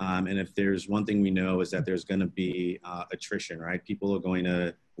talent. And if there's one thing we know is that there's going to be attrition, right? People are going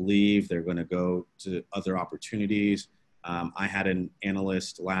to leave. They're going to go to other opportunities. I had an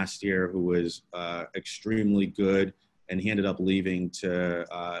analyst last year who was extremely good, and he ended up leaving to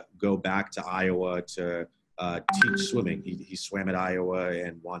go back to Iowa to teach swimming. He swam at Iowa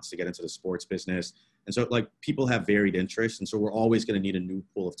and wants to get into the sports business. And so people have varied interests. And so we're always going to need a new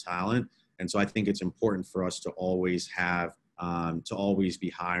pool of talent. And so I think it's important for us to always have to always be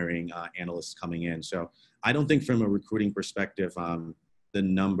hiring analysts coming in. So I don't think from a recruiting perspective, the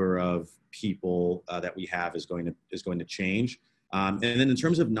number of people that we have is going to change. And then in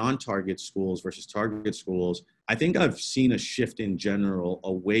terms of non-target schools versus target schools, I think I've seen a shift in general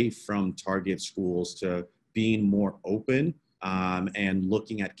away from target schools to being more open. and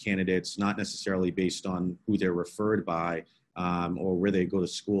looking at candidates, not necessarily based on who they're referred by or where they go to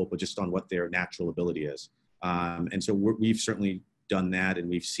school, but just on what their natural ability is. And so we've certainly done that, and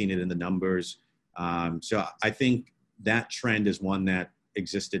we've seen it in the numbers. So I think that trend is one that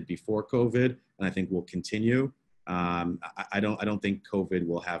existed before COVID, and I think will continue. I don't think COVID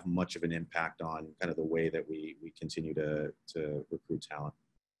will have much of an impact on kind of the way that we continue to recruit talent.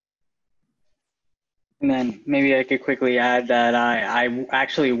 And then maybe I could quickly add that I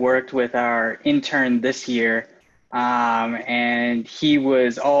actually worked with our intern this year, and he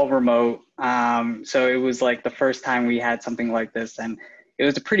was all remote. So it was like the first time we had something like this, and it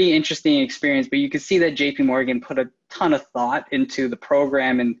was a pretty interesting experience, but you could see that JP Morgan put a ton of thought into the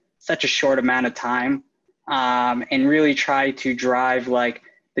program in such a short amount of time, and really try to drive like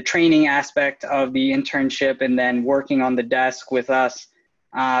the training aspect of the internship and then working on the desk with us.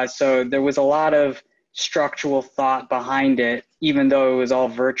 So there was a lot of structural thought behind it, even though it was all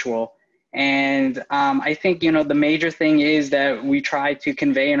virtual. And I think, you know, the major thing is that we try to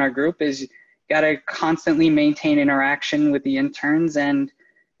convey in our group is got to constantly maintain interaction with the interns and,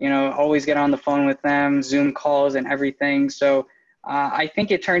 you know, always get on the phone with them, Zoom calls and everything. So I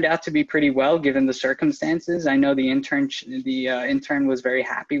think it turned out to be pretty well given the circumstances. I know the intern was very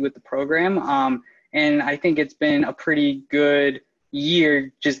happy with the program. And I think it's been a pretty good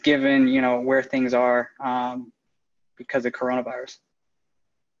year just given, you know, where things are because of coronavirus.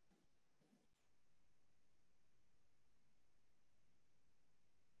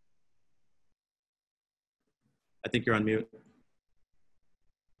 I think you're on mute. I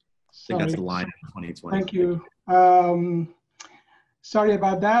think that's the line in 2020. Thank you. Sorry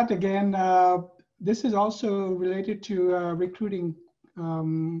about that. Again, this is also related to recruiting.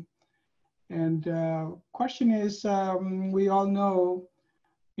 Question is, we all know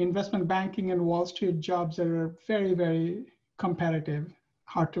investment banking and Wall Street jobs are very, very competitive,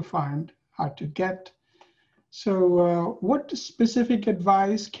 hard to find, hard to get. So what specific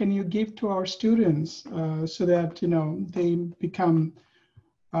advice can you give to our students so that, you know, they become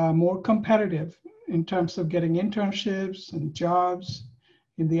more competitive in terms of getting internships and jobs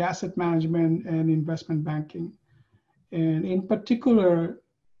in the asset management and investment banking? And in particular,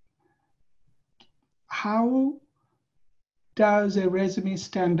 how does a resume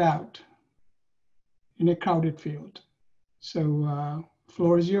stand out in a crowded field? So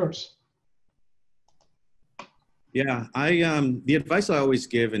floor is yours. Yeah, the advice I always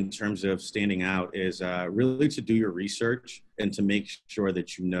give in terms of standing out is really to do your research and to make sure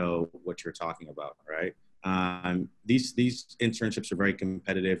that you know what you're talking about, right? These internships are very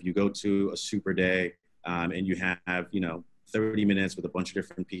competitive. You go to a super day and you have, you know, 30 minutes with a bunch of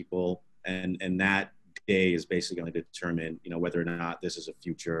different people, and that day is basically going to determine, you know, whether or not this is a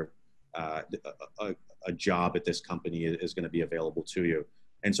future, a job at this company is going to be available to you.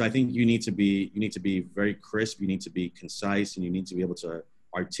 And so I think you need to be very crisp, you need to be concise, and you need to be able to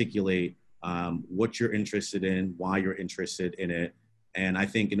articulate what you're interested in, why you're interested in it. And I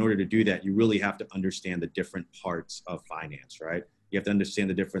think in order to do that, you really have to understand the different parts of finance, right? You have to understand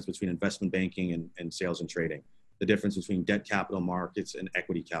the difference between investment banking and sales and trading, the difference between debt capital markets and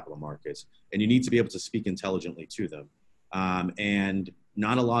equity capital markets. And you need to be able to speak intelligently to them. And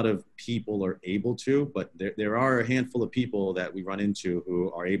not a lot of people are able to, but there are a handful of people that we run into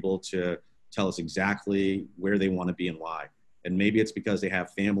who are able to tell us exactly where they want to be and why. And maybe it's because they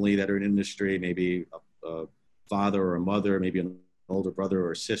have family that are in industry, maybe a father or a mother, maybe an older brother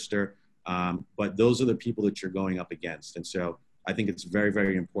or a sister. But those are the people that you're going up against. And so I think it's very,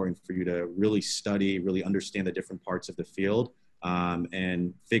 very important for you to really study, really understand the different parts of the field,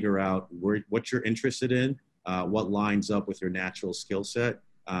 and figure out what you're interested in, what lines up with your natural skill set,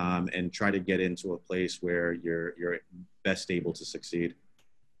 and try to get into a place where you're best able to succeed.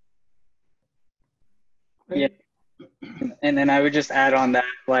 Yeah. And then I would just add on that,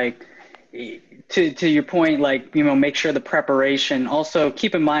 like, to your point, like, you know, make sure the preparation, also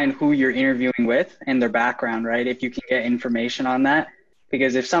keep in mind who you're interviewing with and their background, right? If you can get information on that,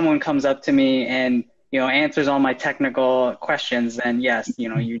 because if someone comes up to me and, you know, answers all my technical questions, then yes, you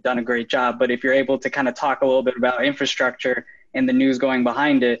know, you've done a great job. But if you're able to kind of talk a little bit about infrastructure and the news going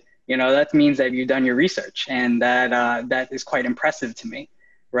behind it, you know, that means that you've done your research, and that is quite impressive to me,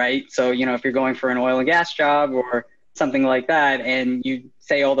 right? So, you know, if you're going for an oil and gas job or something like that, and you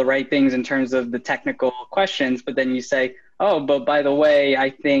say all the right things in terms of the technical questions, but then you say, oh, but by the way, I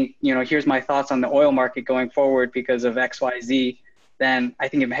think, you know, here's my thoughts on the oil market going forward because of X, Y, Z, then I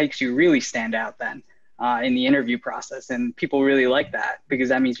think it makes you really stand out then in the interview process. And people really like that because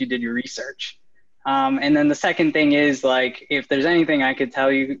that means you did your research. And then the second thing is, like, if there's anything I could tell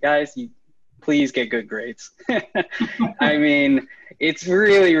you guys, you please get good grades. I mean, it's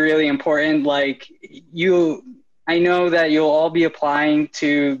really, really important. Like I know that you'll all be applying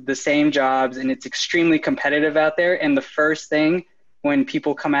to the same jobs, and it's extremely competitive out there. And the first thing when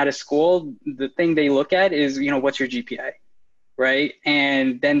people come out of school, the thing they look at is, what's your GPA, right?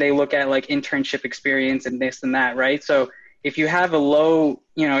 And then they look at like internship experience and this and that, right? So if you have a low,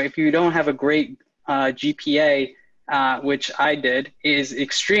 if you don't have a great GPA, which I did, is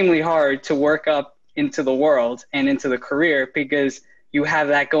extremely hard to work up into the world and into the career, because you have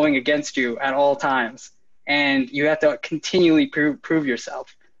that going against you at all times. And you have to continually prove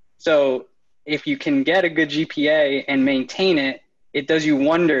yourself. So if you can get a good GPA and maintain it, it does you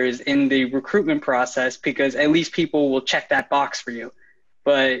wonders in the recruitment process, because at least people will check that box for you.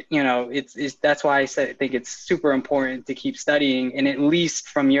 But, that's why I think it's super important to keep studying, and at least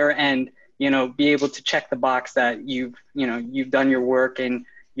from your end, be able to check the box that you've done your work and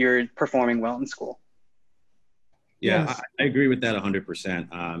you're performing well in school. Yeah, Yes. I agree with that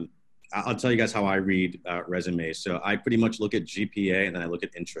 100%. I'll tell you guys how I read resumes. So I pretty much look at GPA and then I look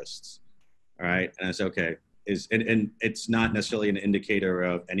at interests. All right. And I say, okay, and it's not necessarily an indicator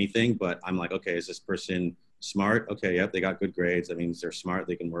of anything, but I'm like, okay, is this person smart? Okay, yep, they got good grades. That means they're smart,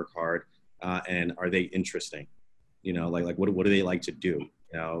 they can work hard. And are they interesting? Like what do they like to do?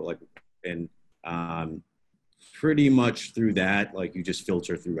 And pretty much through that, like you just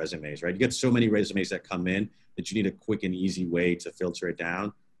filter through resumes, right? You get so many resumes that come in that you need a quick and easy way to filter it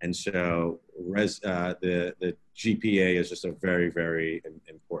down. And so the GPA is just a very, very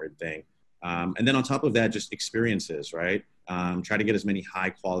important thing. And then on top of that, just experiences, right? Try to get as many high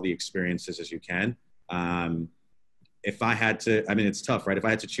quality experiences as you can. If I had to, it's tough, right? If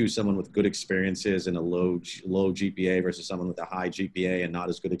I had to choose someone with good experiences and a low GPA versus someone with a high GPA and not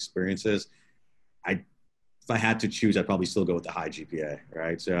as good experiences, if I had to choose, I'd probably still go with the high GPA,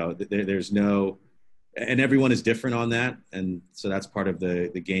 right? So there's no, and everyone is different on that. And so that's part of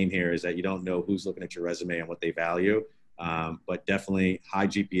the game here, is that you don't know who's looking at your resume and what they value. But definitely high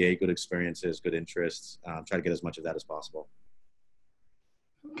GPA, good experiences, good interests. Try to get as much of that as possible.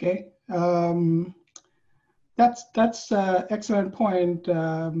 Okay. That's an excellent point.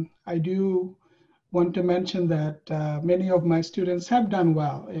 I do want to mention that many of my students have done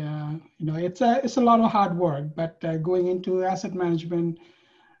well. It's a lot of hard work, but going into asset management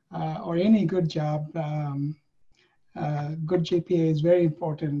or any good job, good GPA is very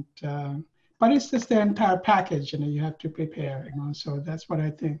important. But it's just the entire package, you have to prepare, so that's what I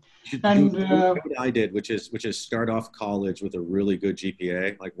think. And what I did, which is start off college with a really good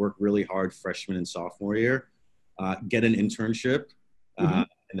GPA, like work really hard freshman and sophomore year, get an internship, and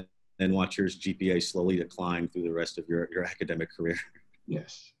then watch your GPA slowly decline through the rest of your academic career.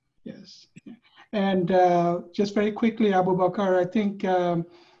 Yes. And just very quickly, Abubakr, I think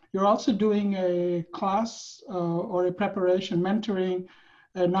you're also doing a class or a preparation, mentoring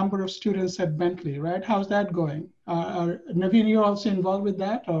a number of students at Bentley, right? How's that going? Nevin, you're also involved with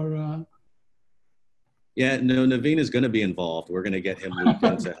that, or? Yeah, no, Nevin is going to be involved. We're going to get him moved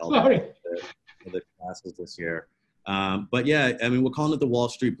in to help with the classes this year. But yeah, we're calling it the Wall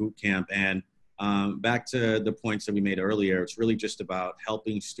Street Boot Camp. And back to the points that we made earlier, it's really just about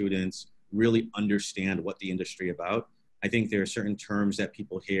helping students really understand what the industry is about. I think there are certain terms that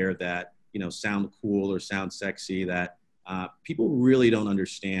people hear that, sound cool or sound sexy that people really don't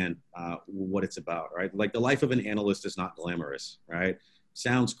understand what it's about, right? Like the life of an analyst is not glamorous, right?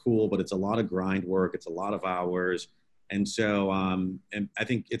 Sounds cool, but it's a lot of grind work. It's a lot of hours. And so and I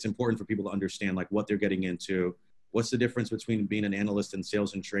think it's important for people to understand like what they're getting into. What's the difference between being an analyst in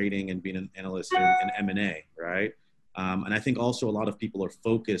sales and trading and being an analyst in M&A, right? And I think also a lot of people are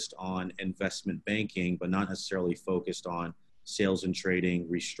focused on investment banking, but not necessarily focused on sales and trading,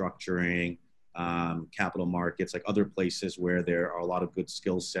 restructuring, capital markets, like other places where there are a lot of good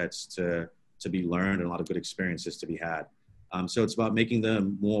skill sets to be learned and a lot of good experiences to be had. So it's about making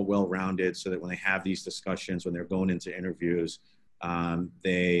them more well-rounded so that when they have these discussions, when they're going into interviews,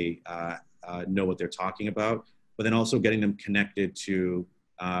 they know what they're talking about, but then also getting them connected to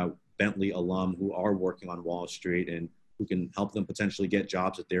Bentley alum who are working on Wall Street and who can help them potentially get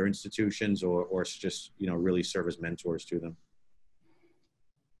jobs at their institutions or just, really serve as mentors to them.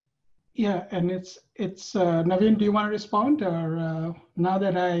 Yeah, and it's Naveen, do you want to respond, or now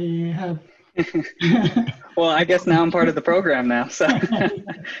that I have? Well, I guess now I'm part of the program now. So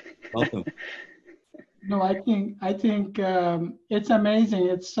welcome. No, I think it's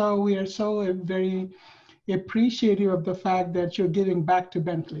amazing. We are so very appreciative of the fact that you're giving back to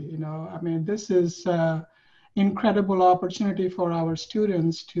Bentley. This is incredible opportunity for our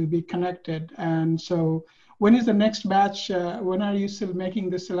students to be connected, and so when is the next batch? When are you still making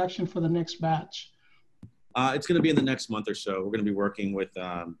the selection for the next batch? It's going to be in the next month or so. We're going to be working with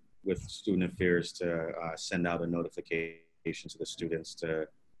Student Affairs to send out a notification to the students to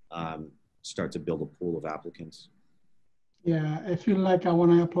start to build a pool of applicants. Yeah, I feel like I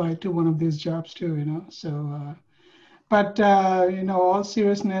want to apply to one of these jobs too, you know. So, but you know, all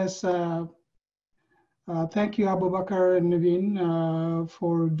seriousness, thank you, Abubakr and Nevin,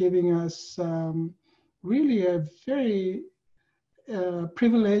 for giving us really a very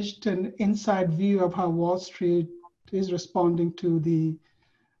privileged and inside view of how Wall Street is responding to the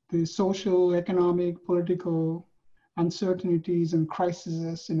social, economic, political uncertainties and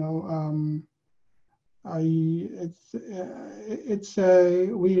crises. You know,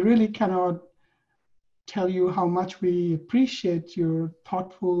 we really cannot tell you how much we appreciate your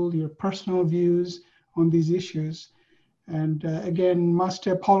thoughtful, your personal views on these issues. And again, must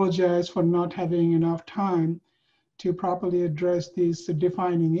apologize for not having enough time to properly address these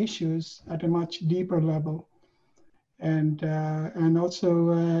defining issues at a much deeper level. And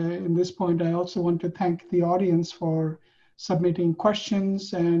also in this point, I also want to thank the audience for submitting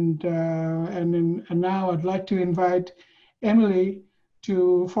questions. And now I'd like to invite Emily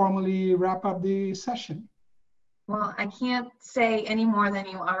to formally wrap up the session. Well, I can't say any more than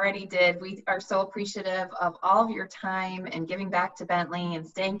you already did. We are so appreciative of all of your time and giving back to Bentley and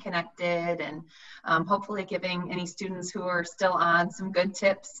staying connected, and hopefully giving any students who are still on some good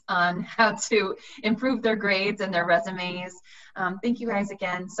tips on how to improve their grades and their resumes. Thank you guys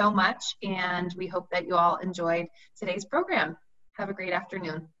again so much, and we hope that you all enjoyed today's program. Have a great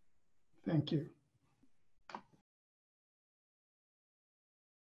afternoon. Thank you.